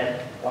temperature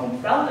at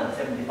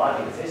 1075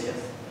 degrees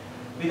Celsius.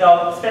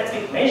 Without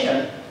specific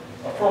mention,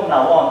 from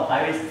now on,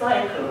 I will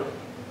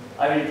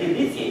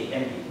dissociate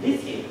and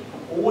lithiate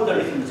all the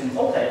lithium lucerne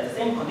oxide at the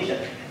same condition,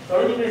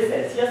 30 degrees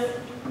Celsius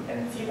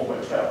and C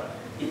over 12.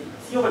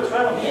 C over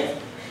 12 means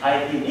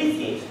I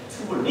dissociate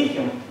to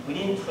lithium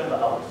within 12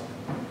 hours.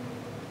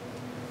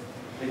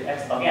 With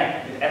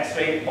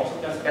X-ray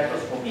absorption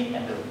spectroscopy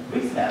and the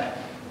Briggs map,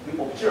 we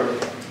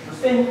observe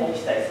lucerne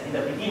oxidized in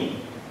the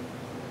beginning,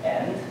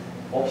 and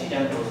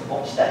oxygen goes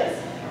oxidized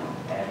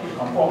and it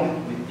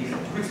conforms with this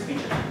Briggs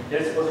feature.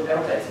 There is also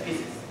peroxide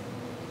species.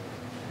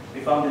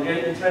 We found a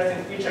very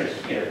interesting feature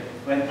here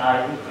when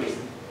I increased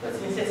the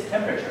synthesis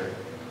temperature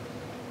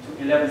to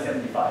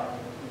 1175.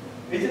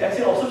 With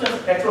X-ray absorption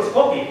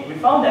spectroscopy, we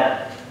found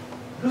that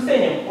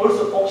lucerne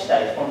also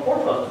oxidized from 4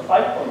 plus to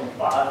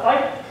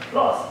 5.5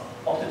 plus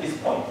up to this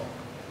point.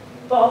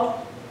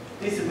 But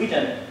this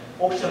region,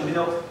 oxygen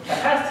redox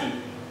capacity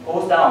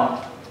goes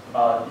down,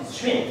 it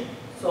shrinks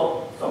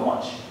so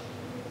much.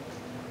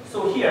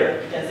 So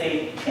here, you can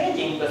say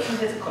changing the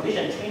synthesis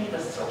condition changes the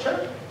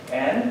structure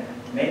and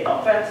may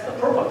affect the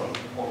property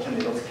of oxygen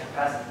redox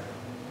capacity.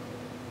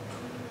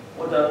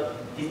 For the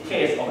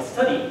details of the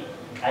study,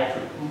 I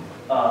took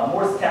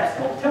more steps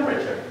of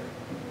temperature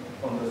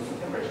from the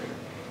temperature.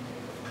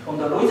 From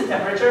the lowest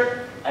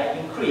temperature, I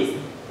increased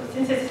the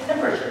synthesis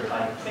temperature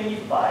by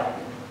 25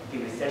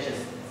 degrees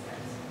Celsius.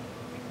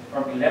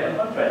 From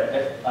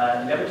 1125,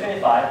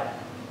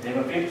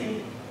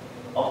 1150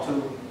 up to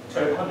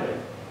 1200.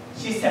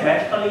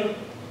 Systematically,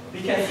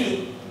 we can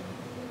see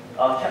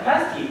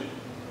capacity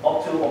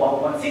up to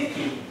about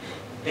 160,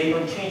 they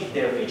don't change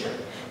their feature.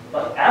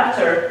 But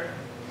after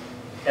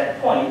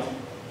that point,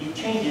 it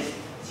changes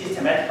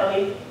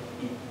systematically,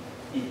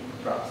 it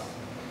drops.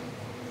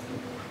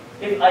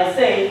 If I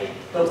say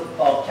the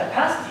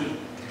capacity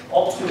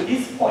up to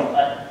this point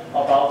at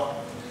about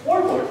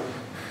 4 volts,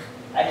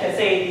 I can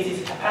say this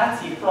is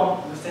capacity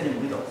from lucerne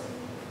redox.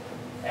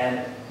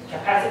 And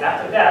capacity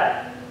after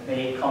that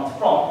may come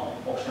from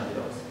oxygen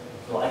redox.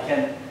 So I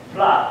can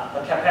plot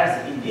the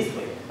capacity in this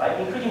way. By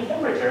increasing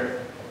temperature,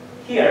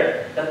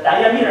 here the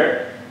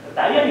diameter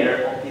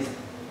of this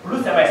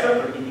blue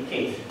semicircle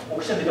indicates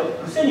oxygen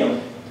redox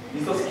lucerne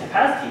resource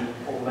capacity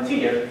of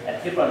material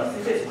at different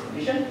synthesis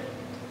conditions,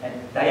 and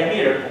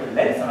diameter of the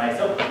red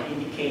semicircle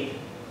indicate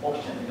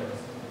oxygen redox.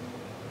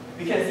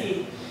 We can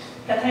see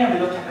cation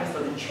redox capacity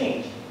doesn't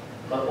change,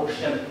 but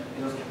oxygen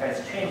redox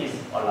capacity changes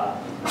a lot.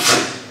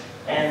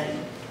 And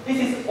this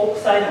is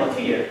oxide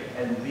material,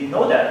 and we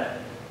know that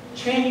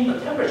changing the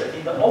temperature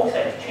in the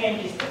oxide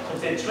changes the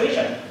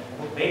concentration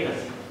of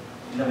vacancy.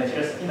 In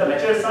the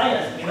material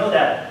science, we know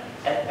that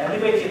at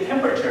elevated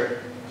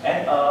temperature,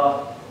 and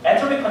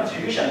entropy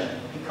contribution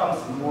becomes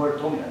more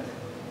dominant.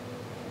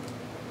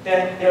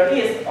 Then there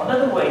is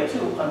another way to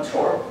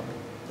control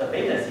the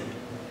vacancy,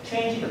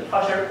 changing the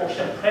partial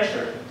oxygen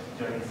pressure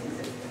during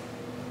synthesis.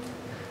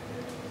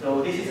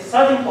 So this is a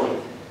starting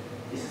point.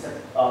 This is a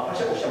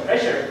partial oxygen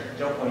pressure,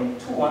 0.21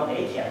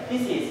 atm.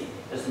 This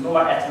is the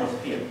normal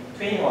atmosphere,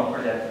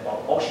 21%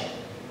 of oxygen.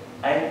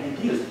 I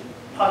reduced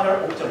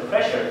partial oxygen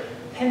pressure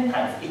 10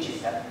 times each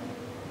step,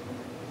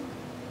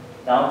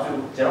 down to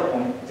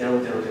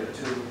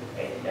 0.0002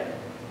 atm.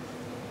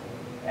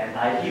 And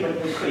I even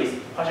increased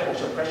partial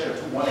oxygen pressure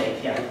to 1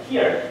 atm.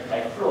 Here,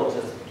 I flow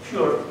just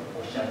pure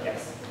oxygen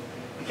gas.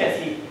 You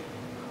can see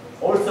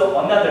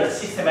also another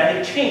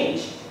systematic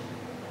change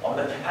of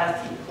the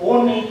capacity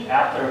only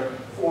after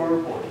 4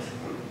 volts.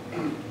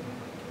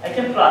 I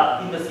can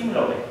plot in the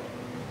similar way.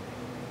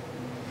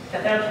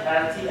 Cation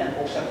capacity and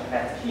oxygen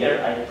capacity.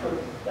 Here, I put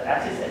the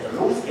axis as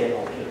a low scale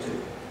over here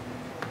too.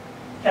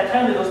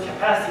 Cation redox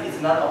capacity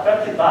is not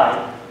affected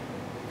by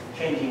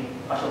changing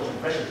partial oxygen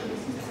pressure during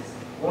synthesis.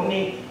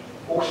 Only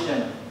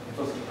oxygen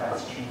redox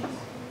capacity changes.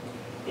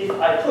 If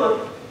I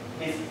put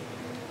this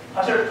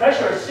partial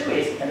pressure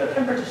series and the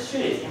temperature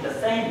series in the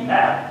same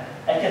map,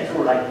 I can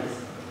draw like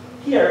this.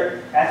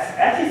 Here,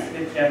 x-axis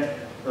represents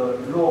the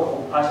log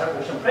of partial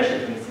ocean pressure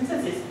during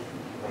synthesis,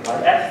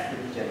 y-axis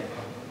represents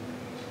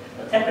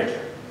the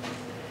temperature.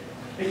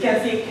 We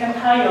can see cation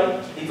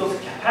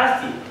redox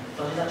capacity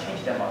does not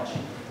change that much.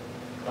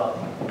 The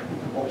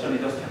oxygen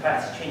redox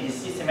capacity changes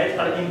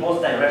systematically in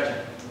both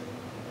directions.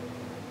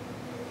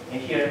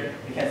 And here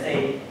we can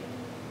say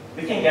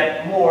we can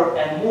get more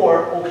and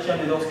more oxygen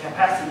redox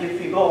capacity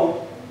if we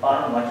go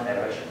bottom right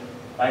direction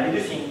by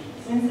reducing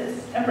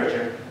synthesis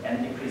temperature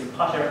and increase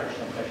partial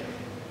ocean pressure.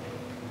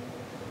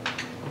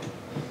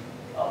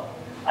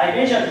 I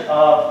mentioned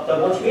the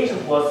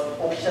motivation was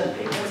oxygen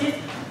vacancies,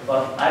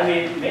 but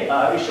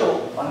I will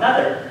show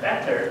another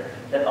factor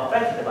that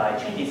affected by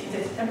changing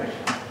synthesis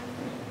temperature.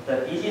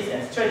 The easiest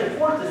and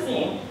straightforward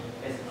thing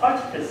is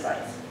particle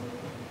size.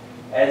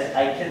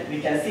 As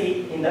we can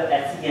see in the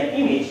SEM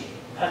image,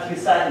 particle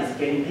size is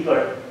getting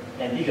bigger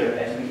and bigger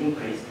as we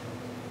increase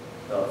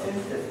the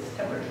synthesis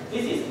temperature.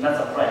 This is not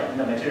surprising in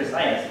the material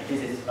science.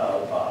 This is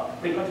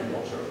frequently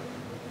observed.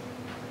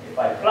 If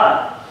I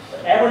plot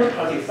the average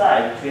particle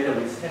size together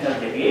with standard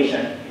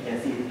deviation, you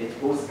can see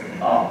it goes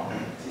up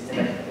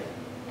systematically.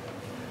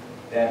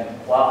 Then,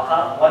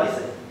 what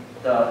is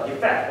the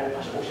effect of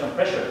partial ocean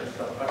pressure to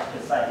the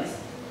particle size?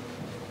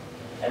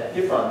 At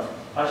different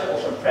partial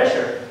ocean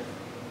pressure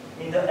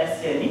in the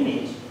SEM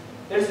image,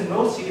 there is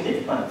no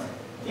significant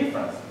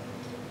difference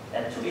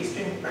at two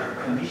extreme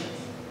conditions.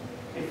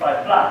 If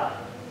I plot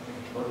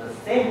the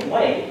same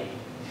way,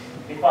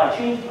 if I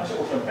change partial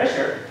ocean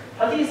pressure,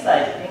 particle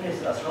size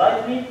increases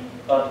slightly,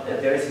 but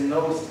there is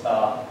no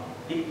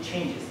big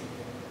changes,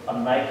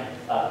 unlike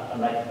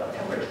the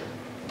temperature.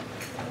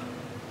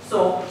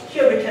 So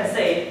here we can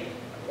say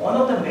one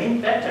of the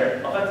main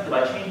factors affected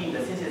by changing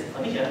the synthesis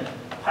condition,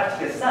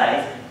 particle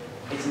size,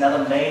 is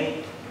another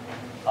main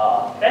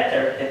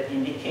factor that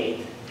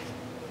indicates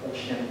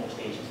oxygen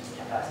oxidation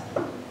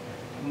capacity.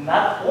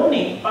 Not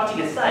only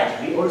particle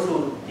size, we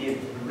also did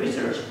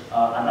research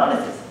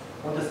analysis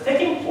on the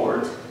stacking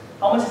fault,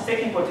 how much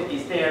stacking fault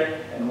is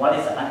there, and what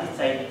is the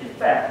andesite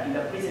defect in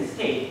the freezing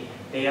state.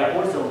 They are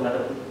also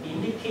another good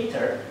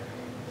indicator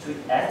to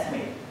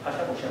estimate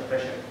partial ocean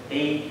pressure.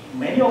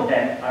 Many of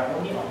them are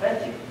only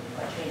effective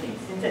by changing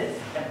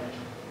synthesis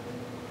temperature.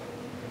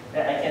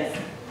 Then I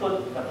can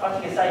put the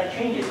particle size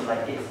changes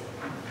like this.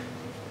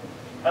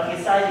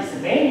 Particle size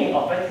is mainly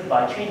affected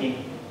by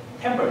changing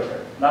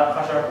temperature, not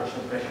partial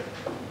ocean pressure.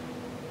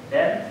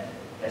 Then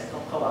let's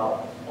talk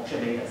about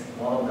oxygen vacancy,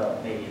 one of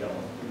the maybe the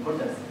most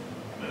important.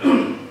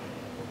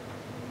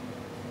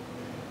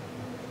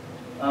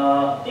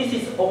 This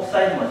is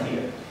oxide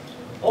material.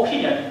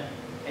 Oxygen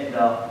in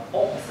the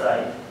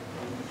oxide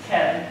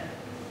can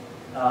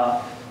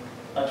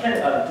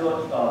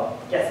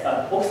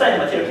oxide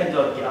material can do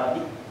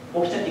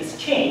oxygen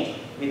exchange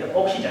with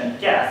oxygen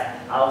gas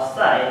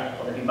outside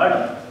of the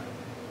environment.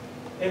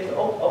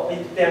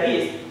 If there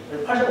is the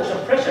partial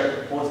ocean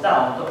pressure goes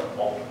down, the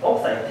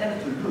oxide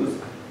tends to lose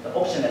the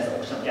oxygen as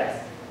oxygen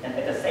gas, and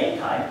at the same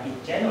time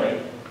it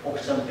generates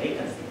oxygen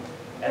vacancy.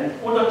 And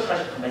for the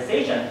charge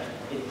compensation,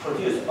 it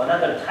produces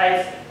another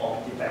type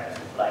of defect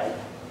like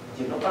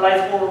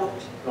delocalized hole,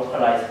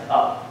 delocalized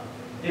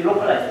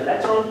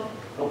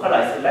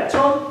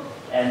electron,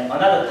 and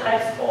another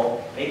types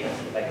of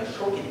vacancy like a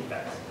shorted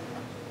defect.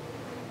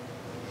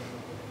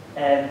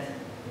 And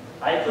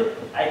I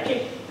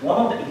picked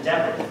one of the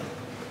examples.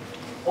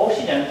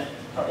 Oxygen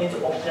turns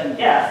into oxygen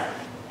gas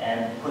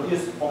and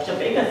produce oxygen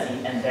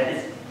vacancy, and that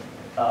is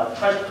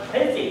charge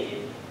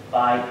compensated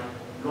by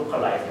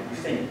localized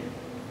uranium.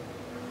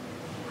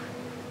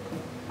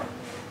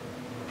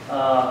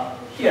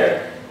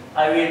 Here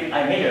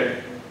I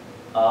measured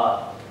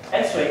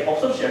X-ray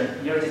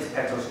absorption near this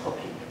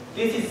spectroscopy.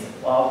 This is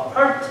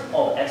part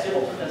of X-ray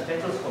absorption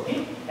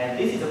spectroscopy, and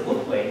this is a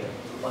good way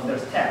to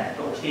understand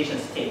the oxidation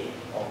state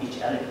of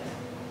each element.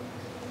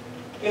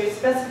 If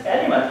specific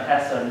element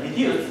has a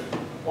reduced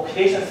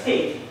oxidation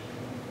state,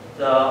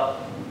 the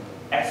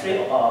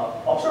X-ray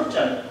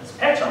absorption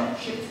spectrum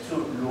shifts to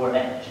lower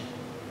energy.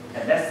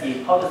 And let's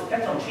see how the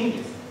spectrum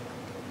changes.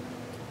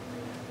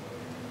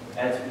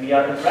 As we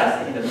are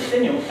interested in the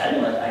ruthenium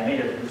element, I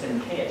measured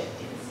ruthenium KH.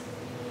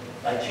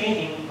 By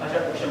changing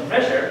partial ocean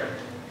pressure,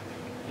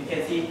 you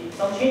can see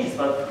some changes,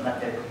 but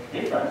not that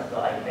different. So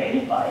I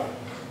magnify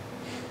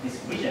this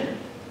region,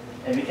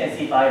 and we can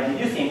see by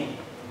reducing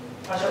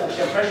partial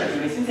ocean pressure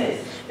during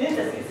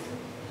synthesis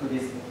to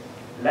this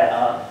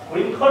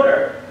green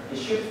color, it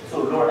shifts to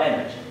lower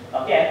energy.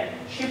 Again,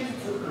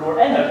 shift to lower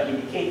energy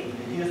indicates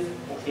reduced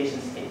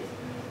oxidation state.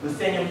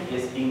 Ruthenium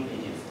is being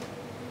reduced.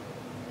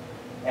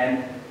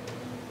 And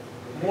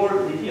more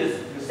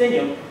reduced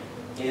ruthenium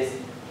is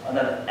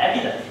another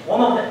evidence,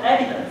 one of the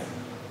evidence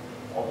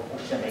of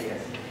oxygen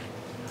vacancy.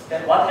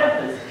 Then what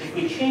happens if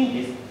we change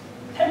this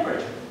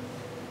temperature?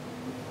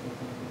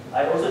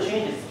 I also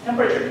change this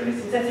temperature during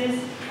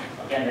synthesis.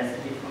 Again, let's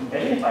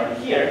magnify it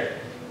here.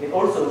 It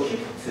also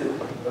shifts to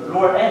the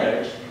lower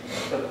energy.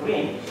 The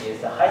green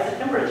is the highest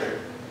temperature.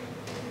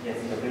 You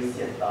can see the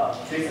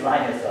gray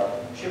line is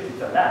shifted to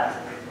the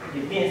left.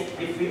 It means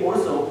if we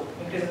also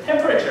increase the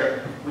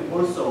temperature, we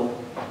also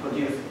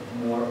produce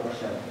more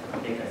ocean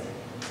vacancy.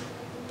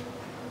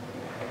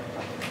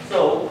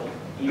 So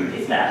in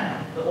this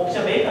map, the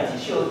ocean vacancy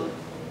shows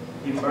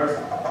inverse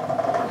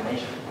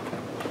coordination.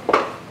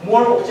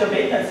 More ocean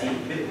vacancy,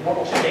 with more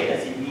ocean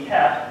vacancy, we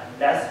have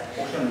less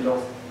ocean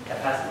redox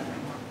capacity.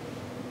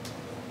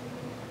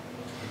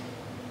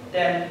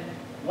 Then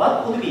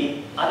what would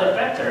be other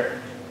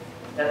factor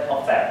that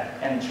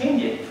affect and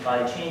change it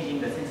by changing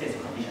the synthesis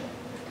condition?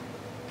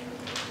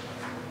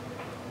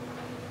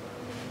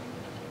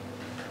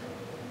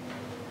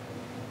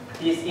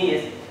 This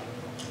is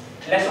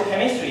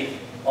electrochemistry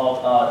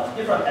of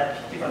different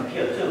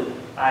PO2.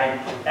 I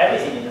put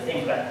everything in the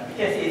same graph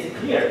because it's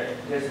clear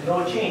there's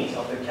no change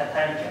of the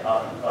cation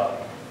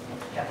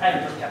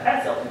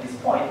capacity up to this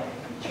point.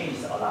 It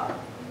changes a lot.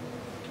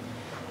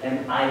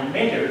 And I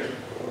measured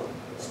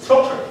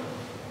structure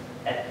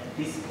at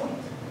this point.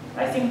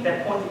 I think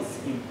that point is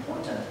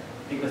important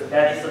because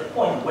that is the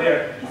point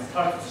where it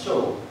starts to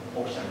show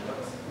ocean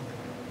redox.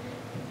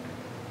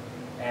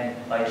 And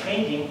by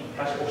changing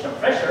ocean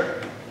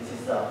pressure, this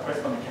is the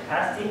corresponding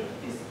capacity,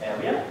 this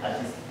area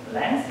at this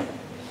length,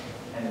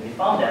 and we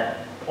found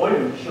that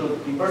volume shows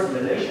inverse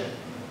relation.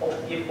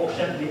 If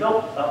ocean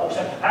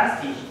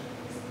capacity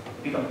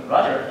becomes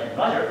larger and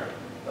larger,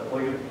 the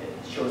volume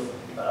shows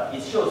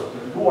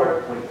the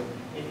lower volume.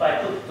 If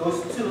I put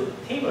those two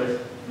tables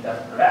in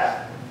the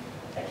graph,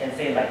 I can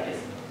say like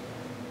this.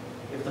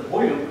 If the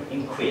volume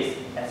increases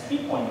at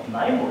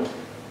 3.9 volts,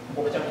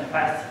 ocean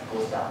capacity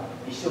goes down.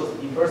 It shows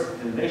inverse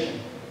relation.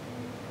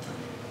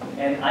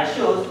 And I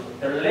showed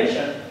the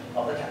relation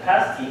of the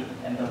capacity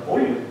and the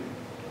volume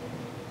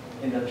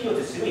in the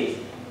PO2 series.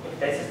 If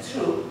that is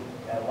true,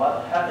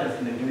 what happens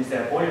in the unit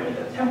cell volume in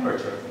the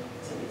temperature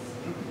series?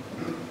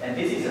 And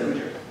this is a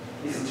measure.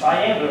 This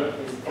triangle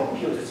is for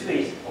PO2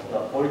 series of the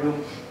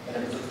volume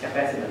and the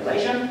capacity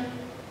relation.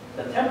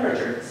 The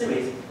temperature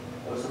series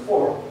also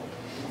for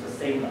the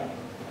same line.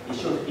 It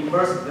shows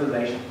inverse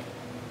relation.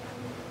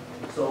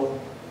 So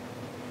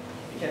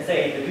you can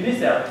say the unit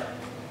cell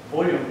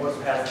volume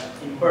also has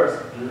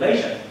inverse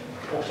relation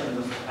to ocean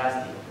redox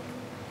capacity.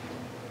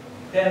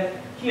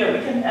 Then here we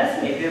can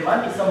estimate there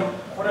might be some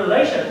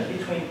correlation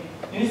between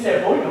unit cell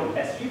volume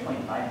at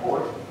 3.9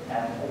 volt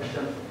and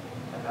ocean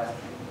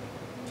capacity.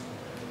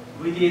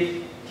 We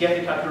did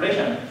DFT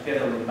calculation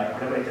together with my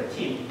collaborator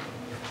team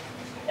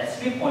at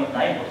 3.9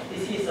 volt.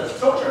 This is a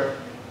structure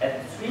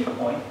at 3.9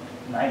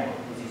 volt.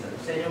 This is a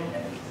ruthenium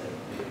and this is a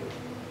lithium.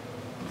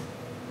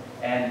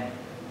 And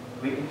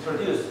we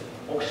introduced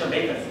ocean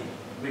vacancy.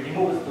 We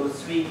removed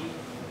those three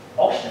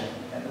ocean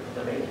and put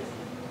the vacancy.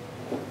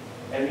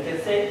 And we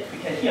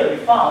can here we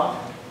found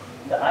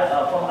the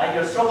from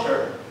ideal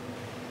structure,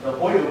 the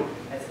volume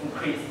has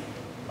increased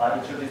by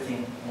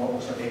introducing more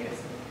ocean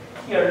vacancy.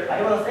 Here,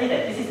 I want to say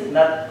that this is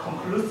not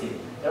conclusive.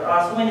 There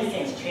are so many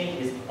things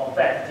changes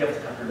affect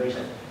DFT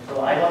calculation. So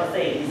I want to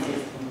say this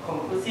is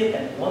conclusive,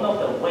 and one of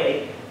the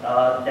way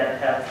that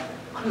has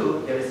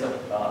clue there is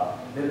a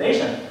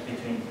relation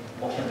between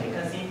ocean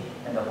vacancy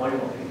and the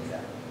volume of the unit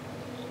cell.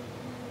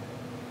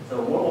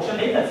 So more ocean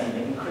vacancy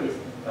may increase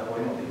the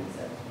volume of the unit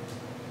cell.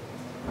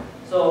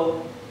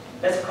 So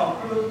let's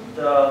conclude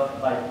the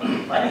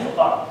findings so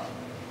far.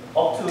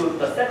 Up to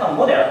the second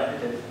model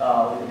with the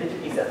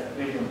lithium excess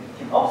radium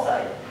tin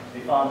oxide,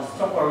 we found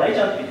strong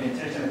correlation between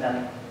transition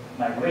metallic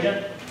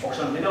migration,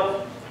 ocean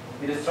redox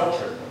with the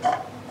structure.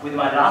 With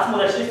my last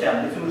model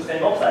system, lithium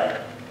ruthenium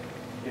oxide,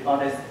 we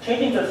found that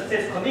changing the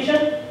success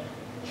condition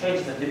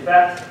changes the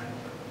defect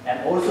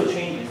and also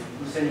changes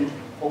ruthenium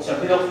ocean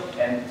redox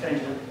and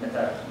transition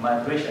metallic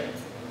migration.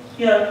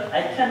 Here,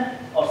 I can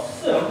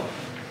assume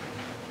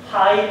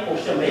high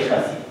ocean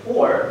vacancy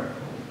or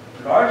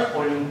large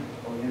volume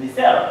of unit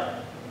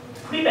cell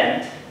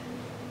prevent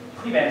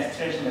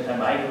transition metal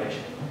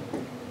migration.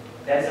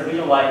 That's the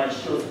reason why it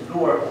shows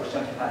lower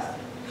ocean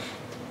capacity.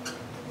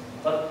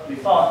 But we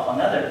found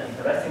another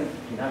interesting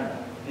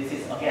phenomenon. This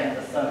is again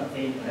the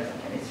same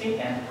electrochemistry,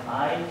 and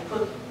I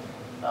put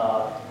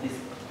this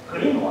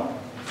green one,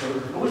 so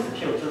lowest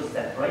PO2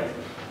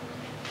 separately.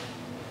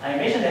 I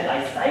mentioned that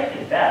I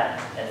cycled that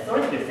at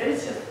 30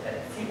 degrees Celsius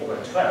at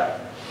C/12.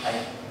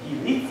 I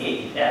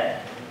elicited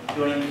that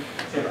during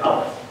 12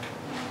 hours.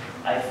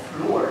 I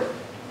floored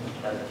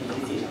the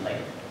dissociation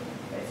like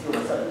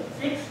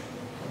C/36,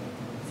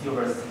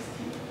 C/60.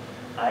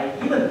 I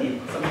even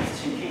did some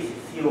extreme cases,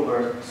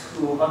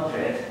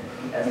 C/200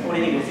 at 40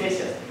 degrees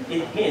Celsius.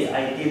 It means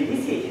I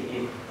elicited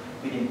it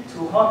within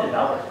 200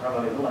 hours,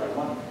 probably nobody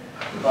wanted.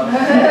 But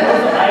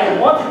also I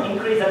want to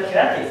increase the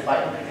kinetics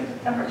by increasing the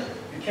temperature.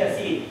 You can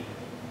see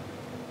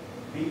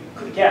we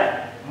could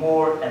get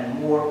more and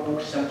more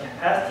ocean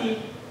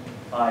capacity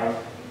by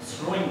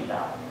slowing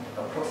down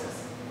the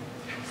process.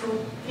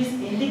 So this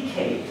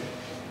indicates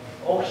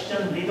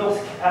ocean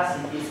redox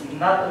capacity is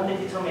not only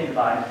determined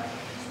by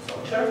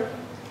structure,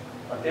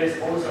 but there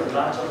is also a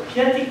lot of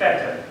kinetic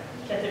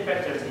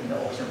factors in the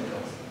ocean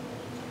redox.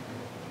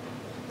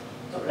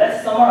 So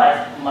let's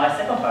summarize my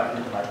second part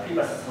with my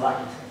previous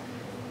slide.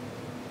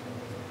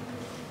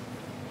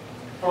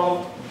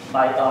 From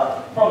my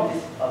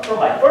from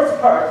my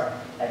first part,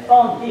 I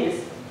found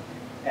this,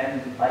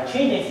 and by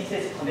changing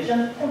synthesis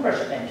condition,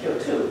 temperature, and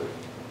CO2,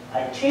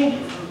 I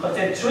changed the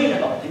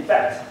concentration of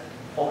defect,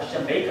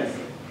 oxygen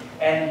vacancy.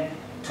 And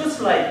 2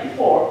 slides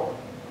before,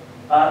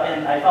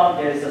 and I found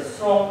there is a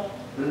strong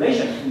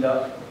relation in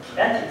the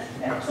kinetics.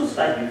 And 2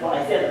 slides before,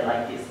 I said it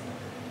like this: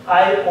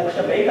 high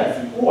oxygen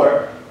vacancy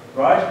or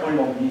large volume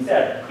of green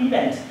cell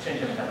prevent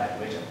transition metal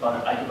migration.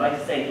 But I would like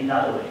to say it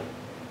another way: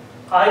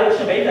 high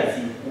oxygen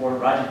vacancy or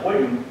large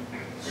volume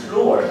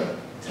slower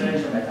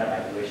transition metal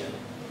migration.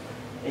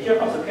 And here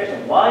comes the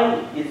question: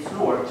 why is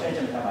slower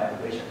transition metal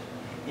migration?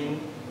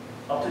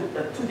 Up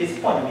to this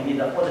point, we need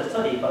a further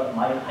study, but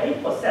my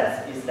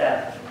hypothesis is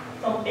that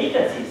some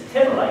vacancies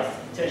stabilize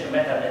transition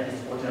metal at this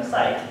original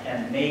site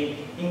and may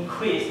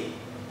increase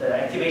the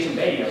activation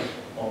barrier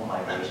of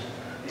migration.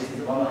 This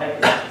is one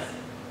hypothesis.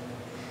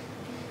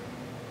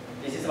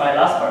 This is my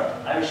last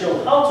part. I will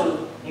show how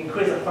to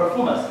increase the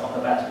performance of the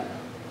battery.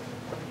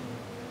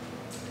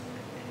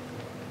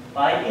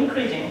 By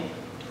increasing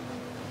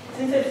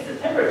synthesis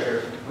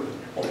temperature,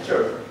 we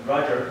observe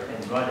larger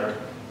and larger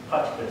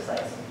particle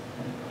size.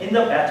 In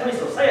the battery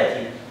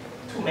society,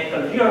 to make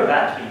a real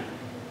battery,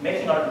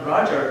 making a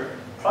larger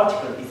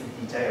particle is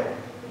desired.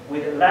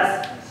 With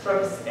less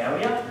surface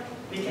area,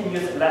 we can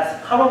use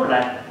less cover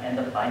black and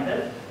the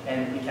binder,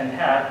 and we can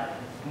have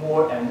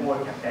more and more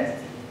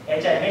capacity.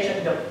 As I mentioned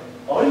in the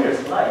earlier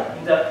slide,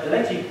 in the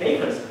electric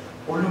vehicles,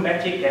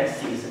 volumetric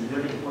density is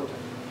really important.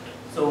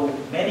 So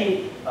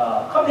many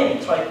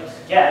companies try to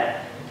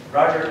get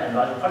larger and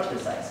larger particle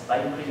size by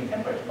increasing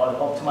temperature or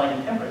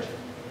optimizing temperature.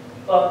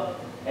 But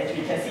as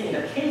we can see in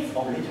the case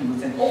of lithium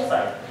lucent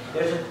oxide,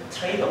 there's a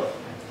trade-off.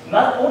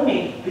 Not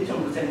only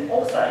lithium lucent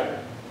oxide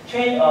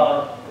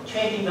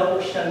changing the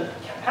oxygen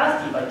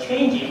capacity by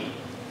changing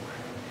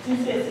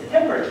synthesis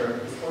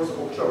temperature is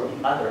also observed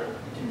in other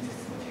lithium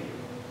lucent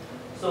materials.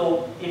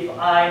 So if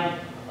I'm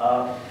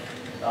a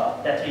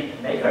battery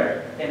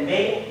maker, then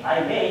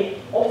I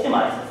may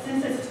optimize the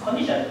synthesis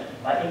condition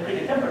by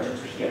increasing temperature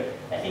to here.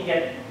 I can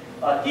get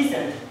a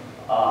decent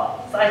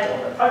size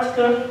of the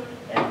particle,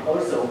 and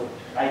also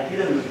I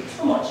didn't lose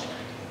too much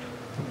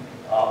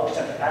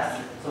oxygen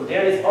capacity. So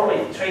there is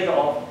always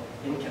trade-off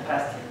in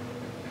capacity.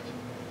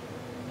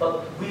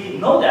 But we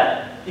know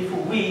that if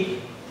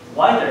we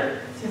widen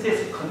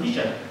synthesis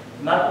condition,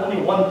 not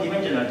only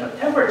one-dimensional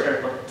temperature,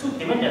 but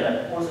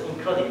two-dimensional, also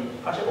including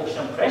partial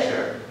oxygen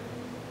pressure,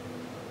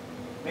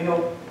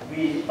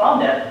 we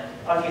found that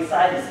particle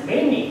size is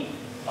mainly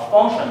a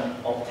function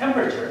of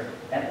temperature,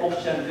 and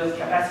oxygen reduced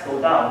capacity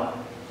go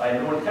down by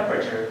lowering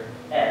temperature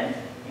and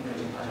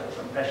increasing partial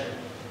oxygen pressure.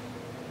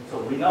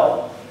 So we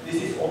know this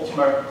is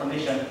optimal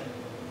condition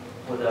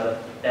for the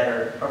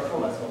better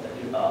performance of the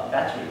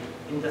battery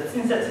in the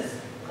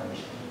synthesis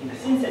condition, in the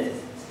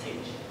synthesis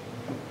stage.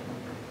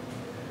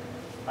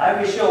 I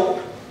will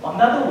show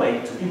another way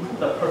to improve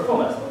the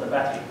performance of the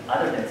battery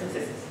other than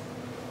synthesis.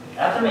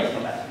 After making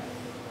a battery,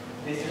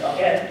 this is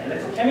again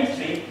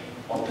electrochemistry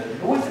of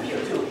the lowest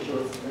CO2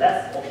 shows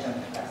less oxygen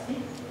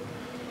capacity.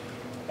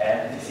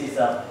 And this is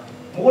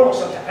more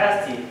oxygen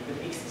capacity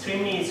with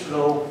extremely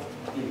slow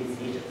release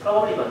agent.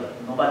 Probably,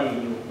 but no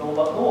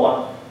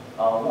one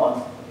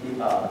wants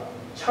to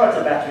charge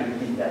the battery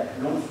within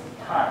that long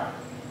time.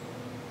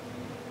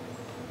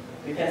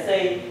 We can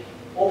say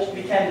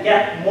we can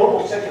get more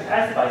oxygen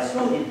capacity by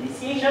slow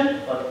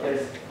initiation, but there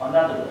is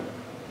another way.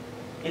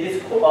 It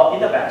is called,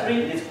 in the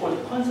battery, it is called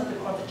constant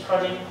current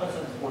charging,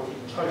 constant voltage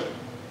charging.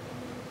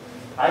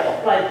 I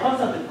apply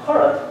constant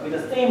current with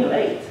the same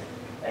rate,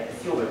 like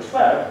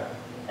C/12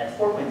 at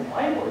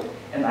 4.5 volts,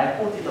 and I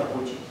hold the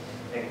voltage.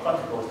 The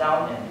current goes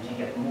down, and we can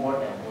get more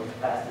and more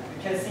capacity.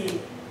 You can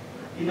see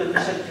the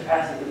initial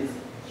capacity is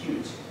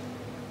huge.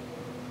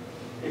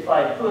 If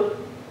I put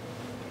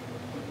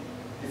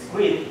this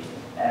green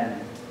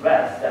and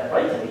red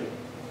separately,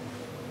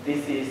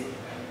 this is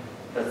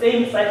the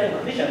same cycling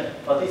condition,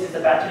 but this is the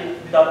battery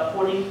without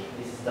cooling.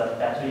 This is the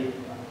battery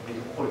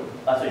with cooling.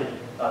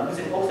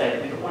 Lucent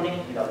oxide with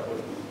cooling, without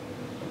cooling.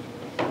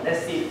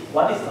 Let's see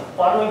what is the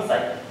following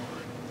cycle.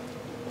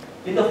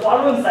 In the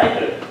following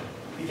cycle,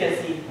 we can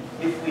see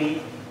if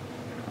we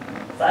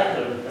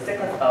cycle the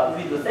second, if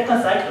we do the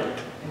second cycle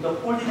in the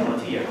holding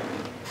material,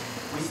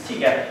 we still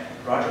get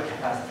larger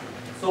capacity.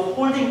 So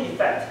holding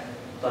effect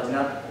does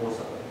not go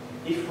away.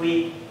 If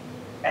we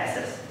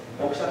access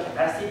oxygen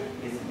capacity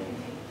is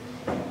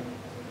maintained.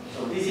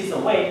 So this is a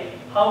way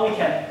how we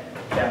can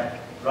get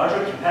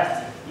larger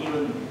capacity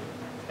even with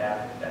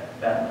that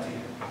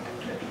material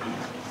in the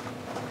beginning.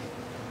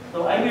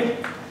 So I will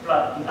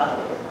plot in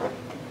other way.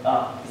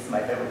 This is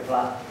my favorite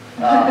plot.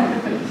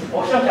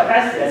 Oxygen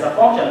capacity as a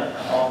function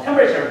of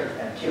temperature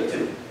and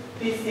CO2.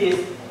 This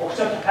is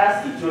oxygen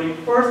capacity during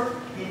first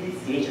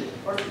initiation,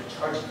 first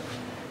charging.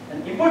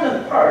 An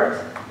important part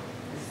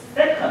is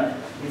second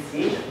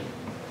initiation,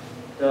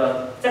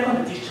 the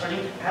second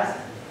discharging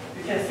capacity.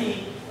 You can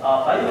see,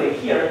 by the way,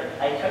 here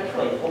I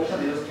calculate oxygen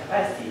reduced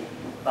capacity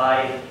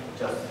by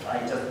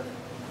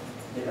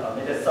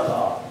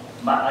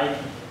I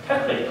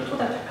calculate the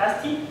total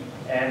capacity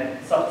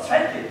and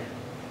subtracted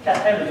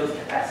cation reduced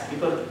capacity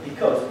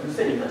because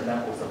ruthenium does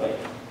not goes away.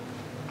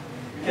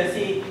 You can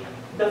see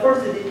the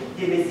first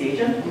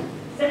deviation,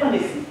 second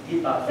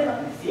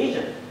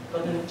deviation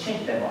doesn't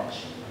change that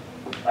much.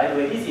 By the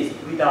way, this is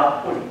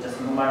without holding,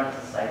 just normal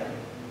cycling.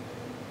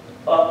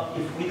 But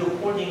if we do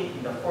holding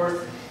in the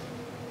first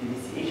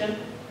deviation,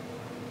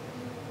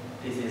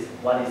 this is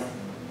what is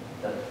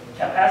the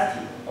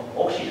capacity of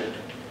oxygen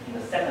in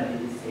the second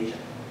deviation.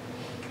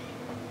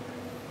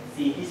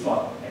 See this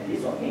one and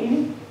this one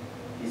mainly,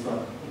 this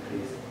one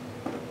increases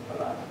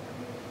a lot.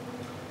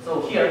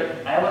 So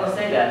here, I want to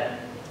say that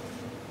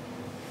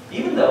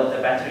even though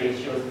the battery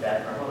shows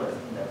bad performance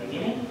in the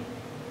beginning,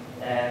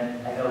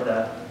 and I know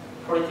that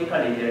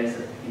politically there is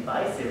a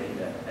divisive in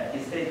that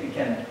this stage we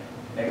can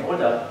make all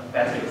the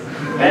batteries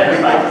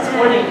better by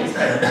supporting this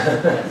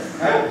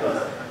battery.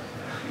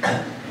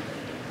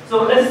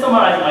 So let's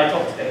summarize my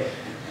talk today.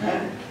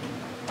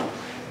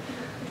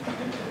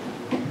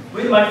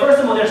 With my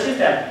first model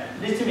system,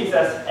 lithium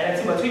excess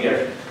NMC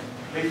material,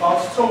 we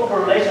found strong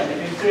correlation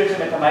between zero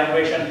metal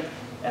migration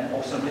and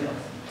oxygen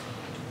rhythms.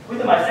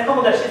 With my second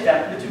model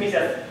system, lithium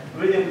excess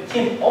rhodium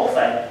tin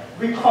oxide,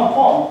 we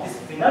confirm this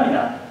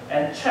phenomena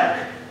and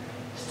check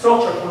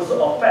structure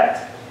also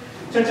affect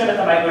zero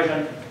metal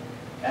migration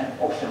and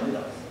oxygen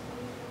rhythms.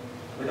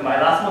 With my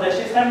last model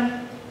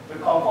system, we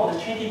confirm the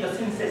changing the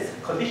synthesis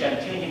condition,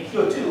 changing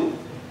CO2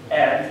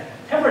 and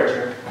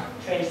temperature,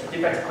 change the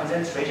defect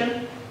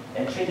concentration,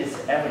 and changes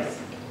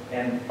everything.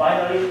 And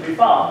finally, we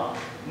found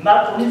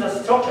not only the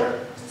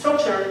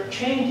structure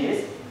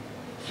changes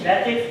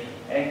kinetics,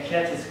 and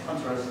kinetics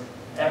controls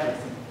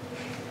everything.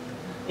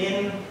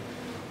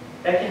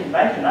 Back in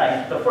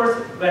 1999,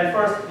 when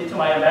first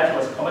lithium-ion battery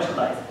was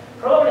commercialized,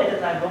 probably at the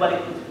time nobody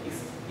could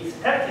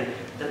expect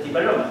the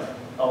development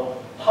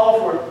of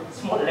powerful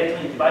small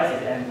electronic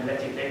devices and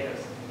electric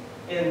vehicles.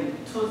 In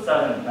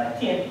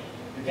 2019,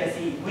 you can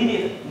see we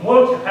need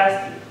more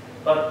capacity,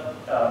 but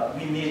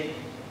we need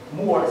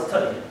more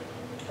study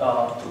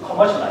to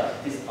commercialize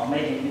this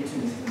amazing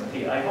lithium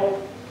material. I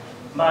hope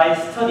my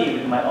study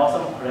with my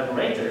awesome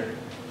collaborator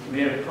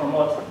will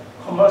promote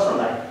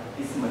commercialize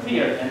this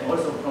material and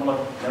also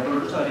promote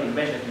revolutionary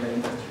invention in the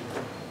industry.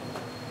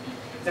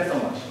 Thanks so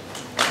much.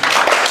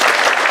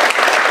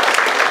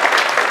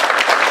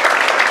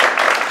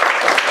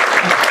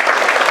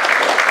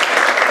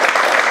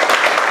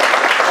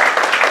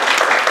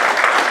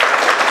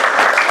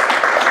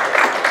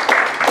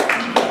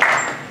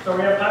 So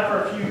we have time for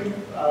a few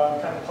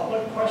kind of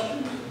public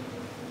questions.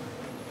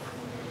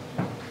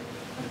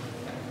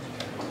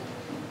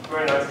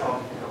 Very nice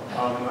talk. I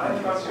have a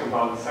question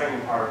about the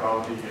second part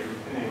about the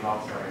ruthenium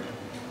oxide.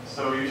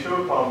 So you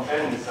showed from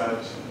James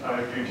that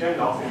if you change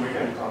the oxygen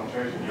weakened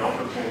concentration, you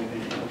also change the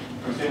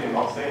ruthenium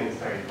oxide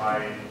state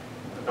by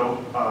those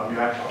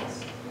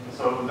electrons.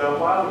 So then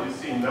why would you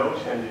see no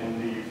change in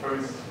the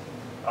first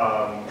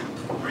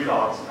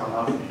redox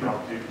capacity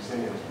of the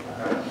ruthenium?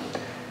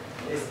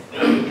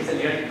 It's a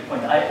very good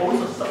point. I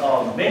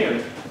also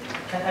measured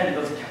cation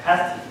reduced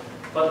capacity,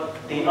 but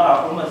they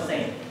are almost the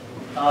same.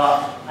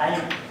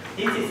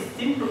 This is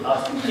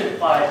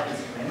simplified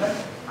experiment.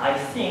 I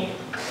think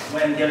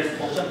when there is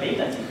oxygen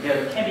vacancy,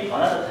 there can be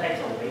another type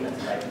of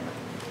vacancy, like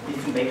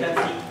lithium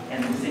vacancy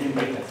and ruthenium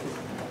vacancy.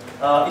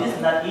 It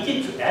is not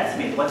easy to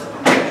estimate what's the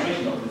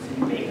concentration of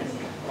ruthenium vacancy.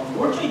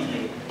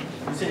 Unfortunately,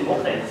 ruthenium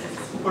oxide is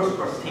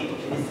super stable.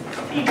 It is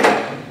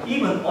stable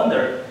even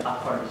under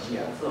aqua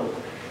regia. So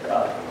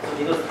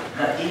it was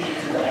not easy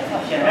to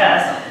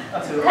PMS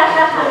to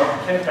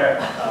chemical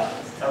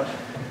structure.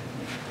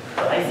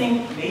 So I think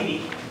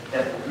maybe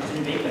that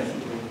ruthenium vacancy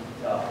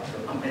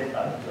will compare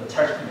the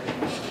charge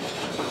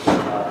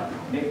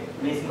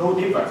makes no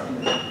difference in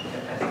the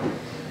capacity.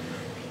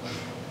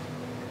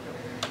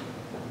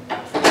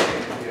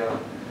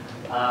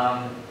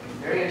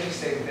 Very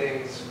interesting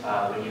things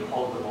when you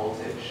hold the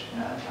voltage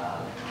at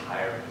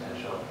higher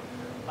potential.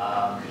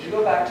 Could you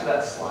go back to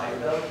that slide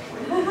though?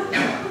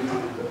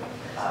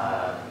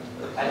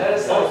 I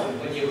noticed that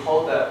when you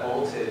hold that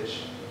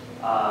voltage,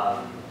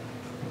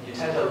 you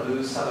tend to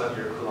lose some of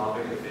your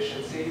coulombic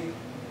efficiency,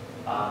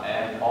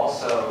 and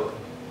also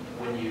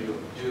when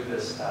you do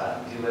this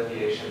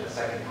delithiation the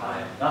second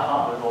time,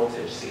 the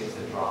voltage seems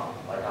to drop,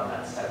 like on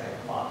that second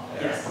plot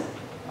there. Yes.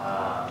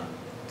 Are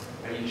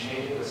you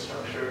changing the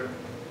structure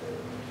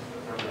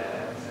from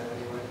that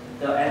anyway?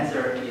 The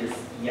answer is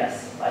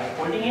yes. By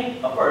holding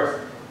it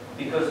first,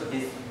 because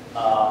this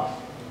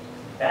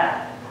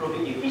bad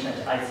proving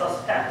efficiency, I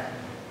suspect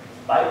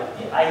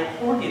I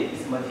holded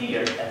this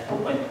material at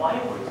 4.5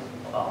 volts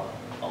about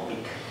a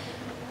week.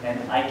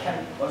 And I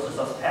can also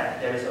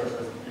suspect there is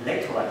also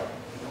electrolyte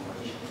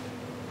composition.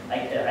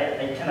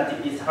 I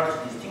cannot, it's hard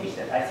to distinguish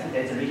that. I think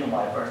that's the reason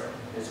why first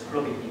there's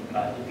proving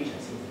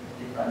efficiency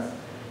difference.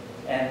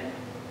 And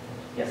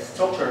yes,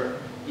 structure,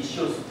 it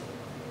shows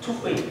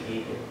two-way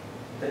behavior.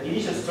 The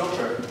initial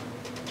structure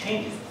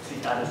changes to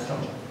the other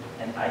structure.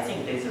 And I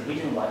think there's a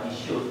reason why it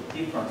shows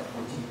different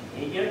voltage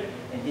behavior.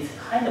 And this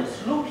kind of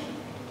sloping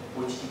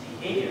voltage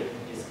behavior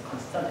is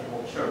constantly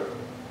observed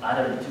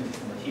other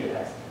utilities material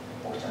has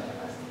oxygen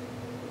capacity.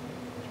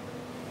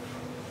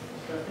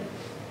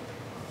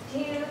 Do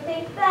you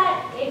think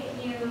that if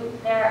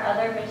there are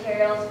other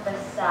materials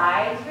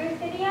besides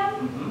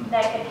ruthenium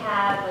that could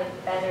have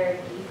like better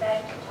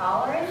defect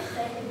tolerance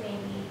that could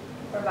maybe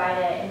provide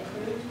an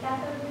improved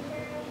cathode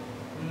material?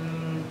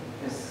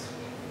 Yes.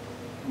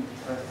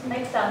 Interesting.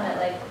 Like some that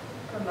like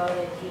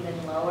promoted even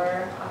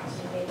lower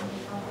oxidation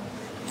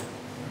tolerance?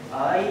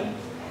 I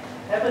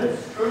haven't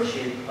searched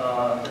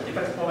the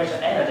defect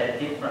formation energy at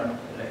different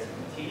electric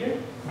material.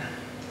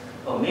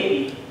 Or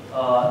maybe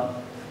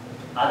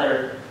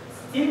other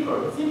simpler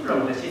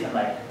materials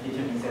like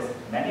lithium instead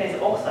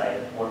manganese oxide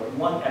or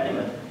one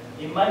element,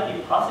 it might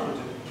be possible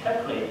to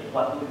calculate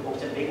what would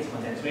oxygen vacancy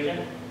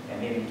concentration,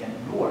 and maybe you can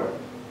lower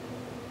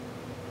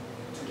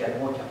to get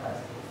more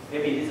capacity.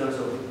 Maybe it is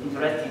also an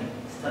interesting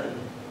study in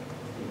the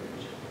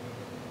future.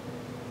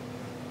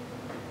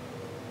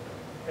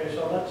 Okay,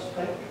 so let's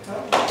thank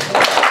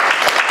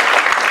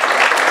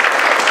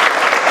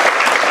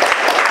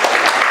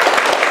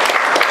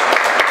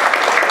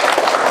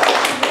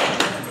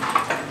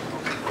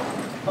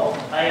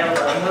I am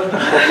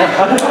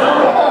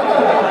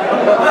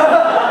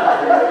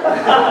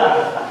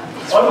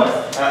almost.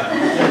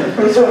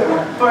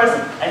 First,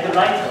 I'd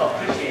like to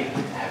appreciate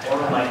all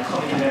of my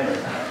committee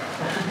members.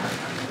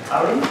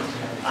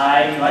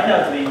 I'm right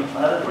now doing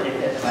another project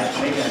at my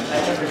Canadian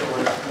high temperature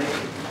water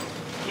station.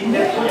 In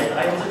that project,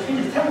 I also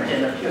changed the temperature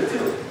in the PO2.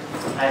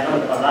 I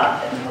learned a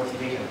lot and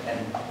motivation. And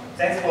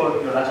thanks for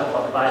your lot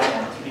of advice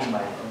and keeping my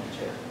committee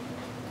chair.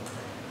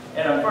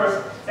 And first,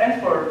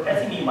 thanks for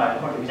passing me my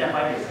motivation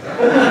findings.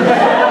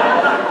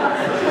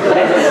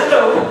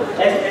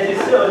 As you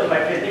saw in my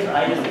presentation,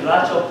 I used a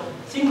lot of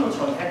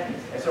synchrotron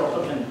techniques, X-ray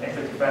absorption,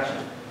 X-ray diffraction.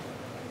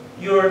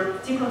 Your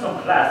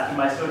synchrotron class in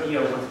my third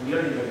year was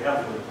really very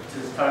helpful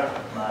to start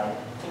my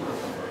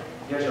synchrotron work.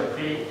 Years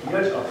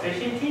of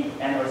appreciation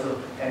and also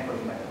thankful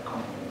to my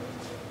company.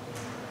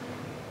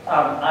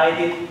 I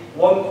did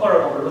 1/4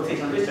 of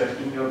rotation research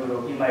in your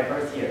group in my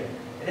first year.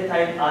 At that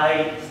time,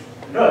 I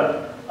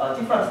learned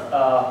different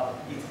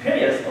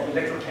experience of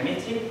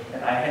electrochemistry,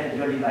 and I had a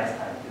really nice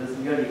time. It was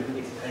a really good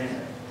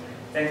experience.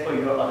 Thanks for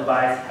your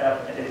advice,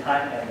 help at the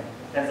time, and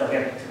thanks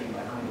again to being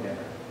my committee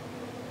member.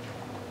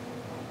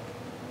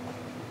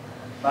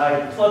 My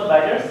two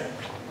advisors.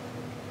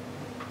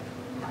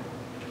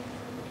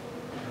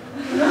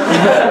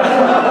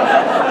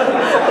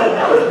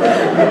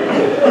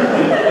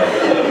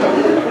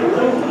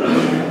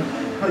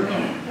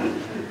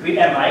 Reed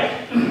and Mike.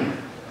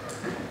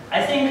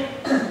 I think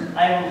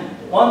I'm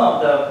one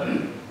of the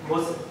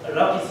most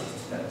lucky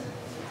students.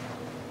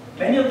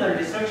 Many of the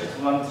researchers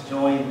want to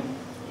join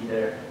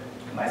either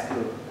my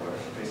school or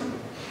preschool.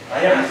 I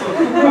have so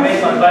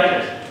many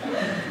advisors.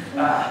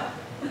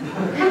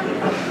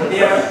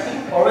 They are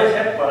always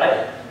helpful.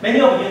 Many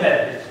of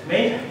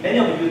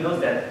you know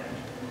that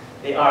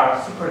they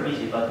are super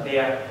busy, but they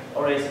are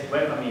always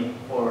welcoming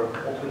for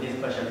open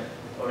discussion,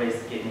 always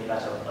giving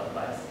lots of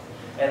advice.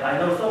 And I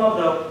know some of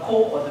the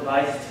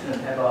co-advised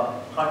students have a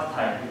hard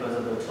time because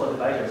of the two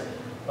advisors,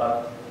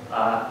 but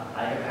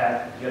I have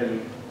had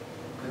really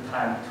good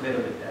time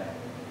together with them.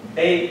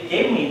 They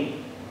gave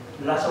me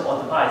lots of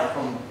advice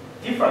from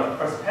different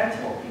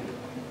perspectives of view.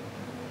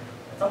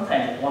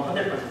 Sometimes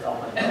 100% of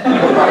my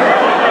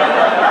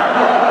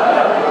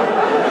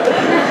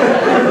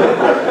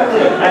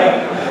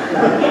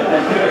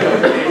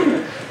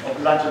of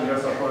lots of your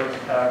support,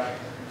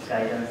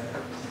 guidance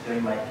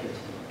during my PhD.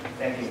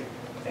 Thank you.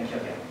 Thank you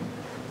again.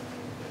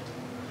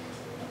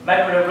 My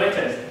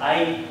collaborators,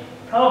 I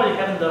probably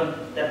haven't done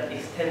that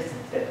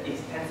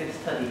extensive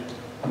study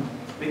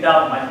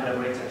without my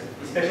collaborators,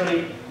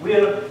 especially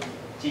Will,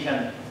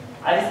 Jihan.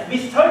 We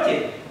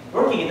started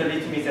working in the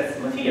lithium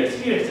materials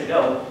 3 years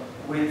ago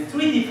with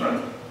 3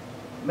 different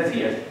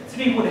materials,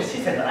 3 model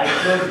systems I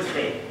showed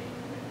today.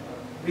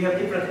 We have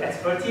different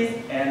expertise,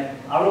 and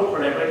our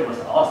collaborator was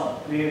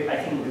awesome. I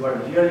think we were a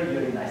really,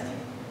 really nice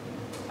team.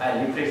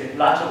 I appreciate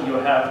lots of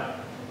your help.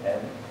 And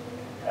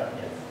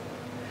yes.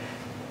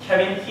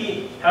 Kevin,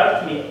 he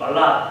helped me a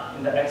lot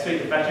in the X-ray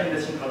diffraction in the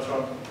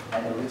synchrotron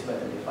and the rich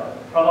battery file.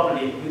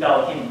 Probably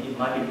without him, it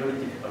might be really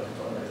difficult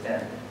to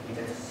understand the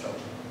exact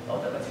structure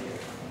of the material.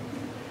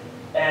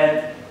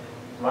 And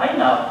right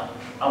now,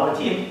 our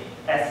team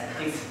has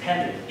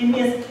expanded. It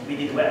means we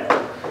did well.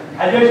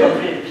 I really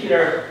appreciate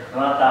Peter,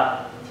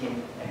 Renata,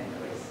 Tim, and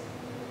Grace.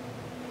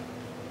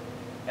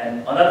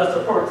 And another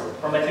support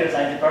from Material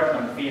Science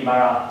Department, Phi,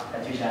 Mara,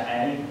 Patricia,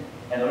 Annie,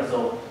 and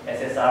also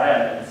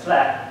SSRL and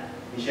Slack,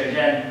 Michelle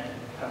Jen,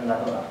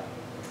 Camila.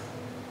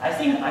 I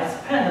think I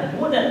spent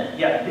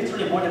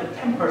literally more than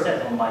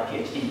 10% of my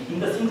PhD in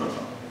the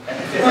synchrotron.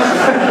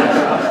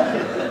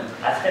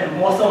 I spent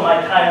most of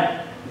my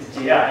time with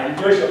JR and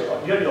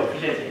really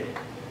appreciate it.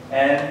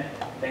 And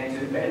thanks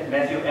to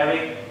Matthew,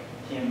 Eric,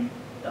 Tim,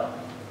 Doug.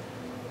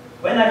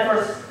 When I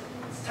first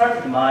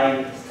started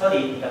my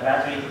study in the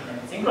battery and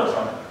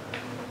synchrotron,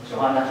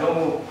 Johanna,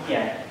 Jomu,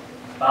 Ian,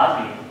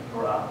 battery,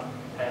 Laura,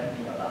 helped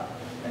me a lot.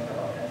 Think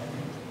about that.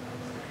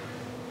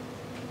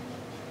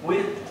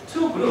 With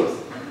 2 groups.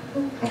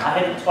 I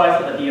had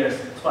twice of the beers,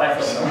 twice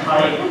of the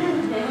party.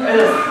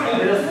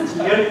 It is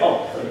really,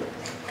 oh, sorry.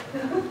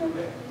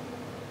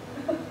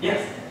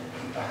 Yes,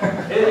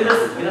 it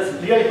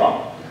is really fun.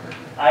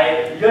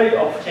 I really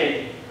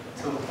appreciate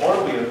to all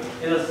of you.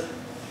 It was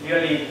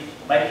really,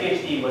 my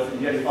PhD was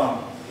really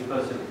fun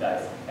because of you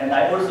guys. And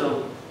I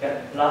also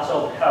get lots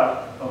of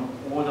help from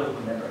all the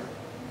members.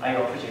 I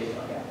appreciate it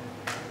again.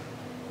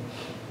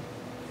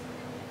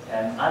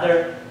 And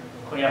other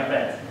Korean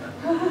friends.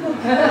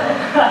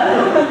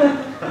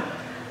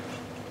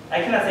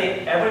 I cannot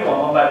say everyone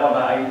one by one,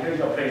 but I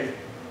really appreciate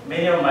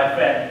many of my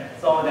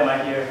friends. Some of them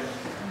are here.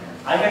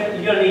 I get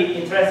really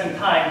interesting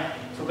time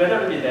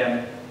together with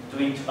them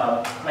doing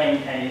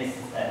playing tennis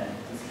and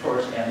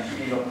sports and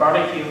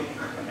barbecue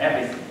and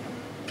everything.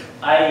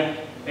 I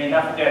may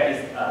not forget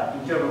this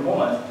enjoyable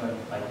moment during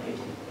my PhD.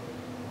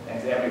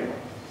 Thanks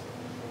everyone.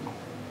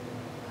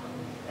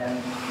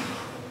 And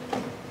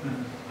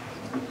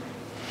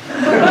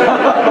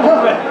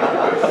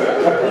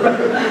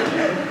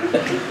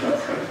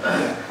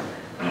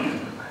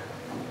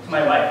to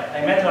my wife,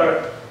 I met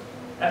her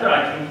after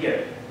I came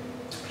here.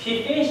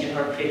 She finished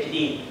her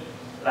PhD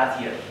last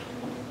year.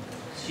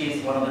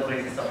 She's one of the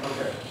greatest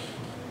supporters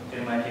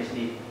during my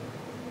PhD.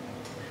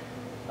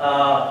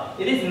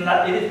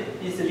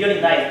 It's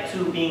really nice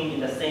to be in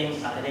the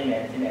same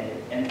academia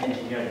and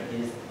engineering. It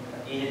is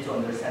easy to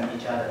understand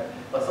each other.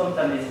 But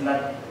sometimes it's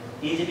not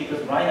easy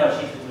because right now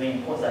she's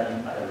doing postdoc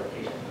in other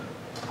locations.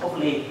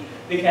 Hopefully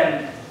we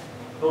can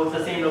go to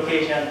the same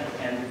location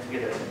and do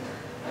together.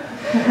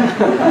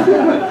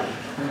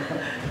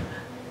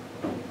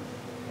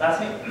 That's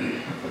me.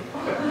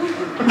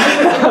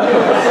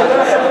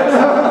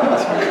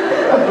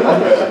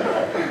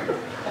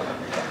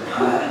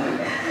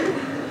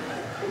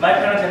 My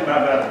parents and my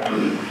brother.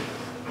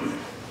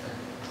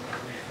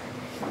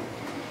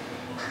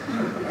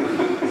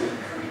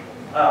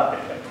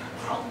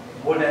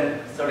 More than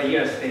 30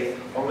 years, they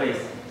always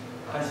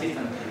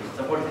consistently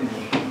supported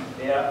me.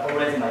 They are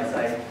always my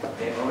side.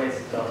 They always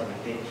love me.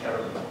 They care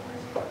of me.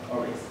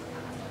 Always.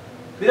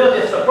 Without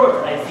their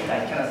support, I think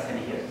I cannot stand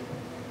here.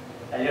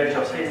 I really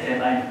appreciate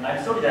them.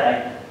 I'm sorry that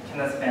I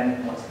cannot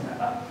spend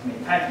many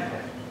time with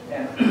them.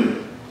 And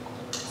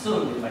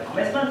soon, with my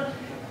commencement,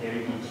 they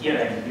will be here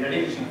and we are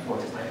really looking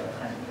forward to spending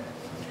time with them.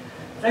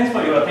 Thanks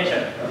for your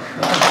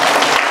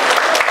attention.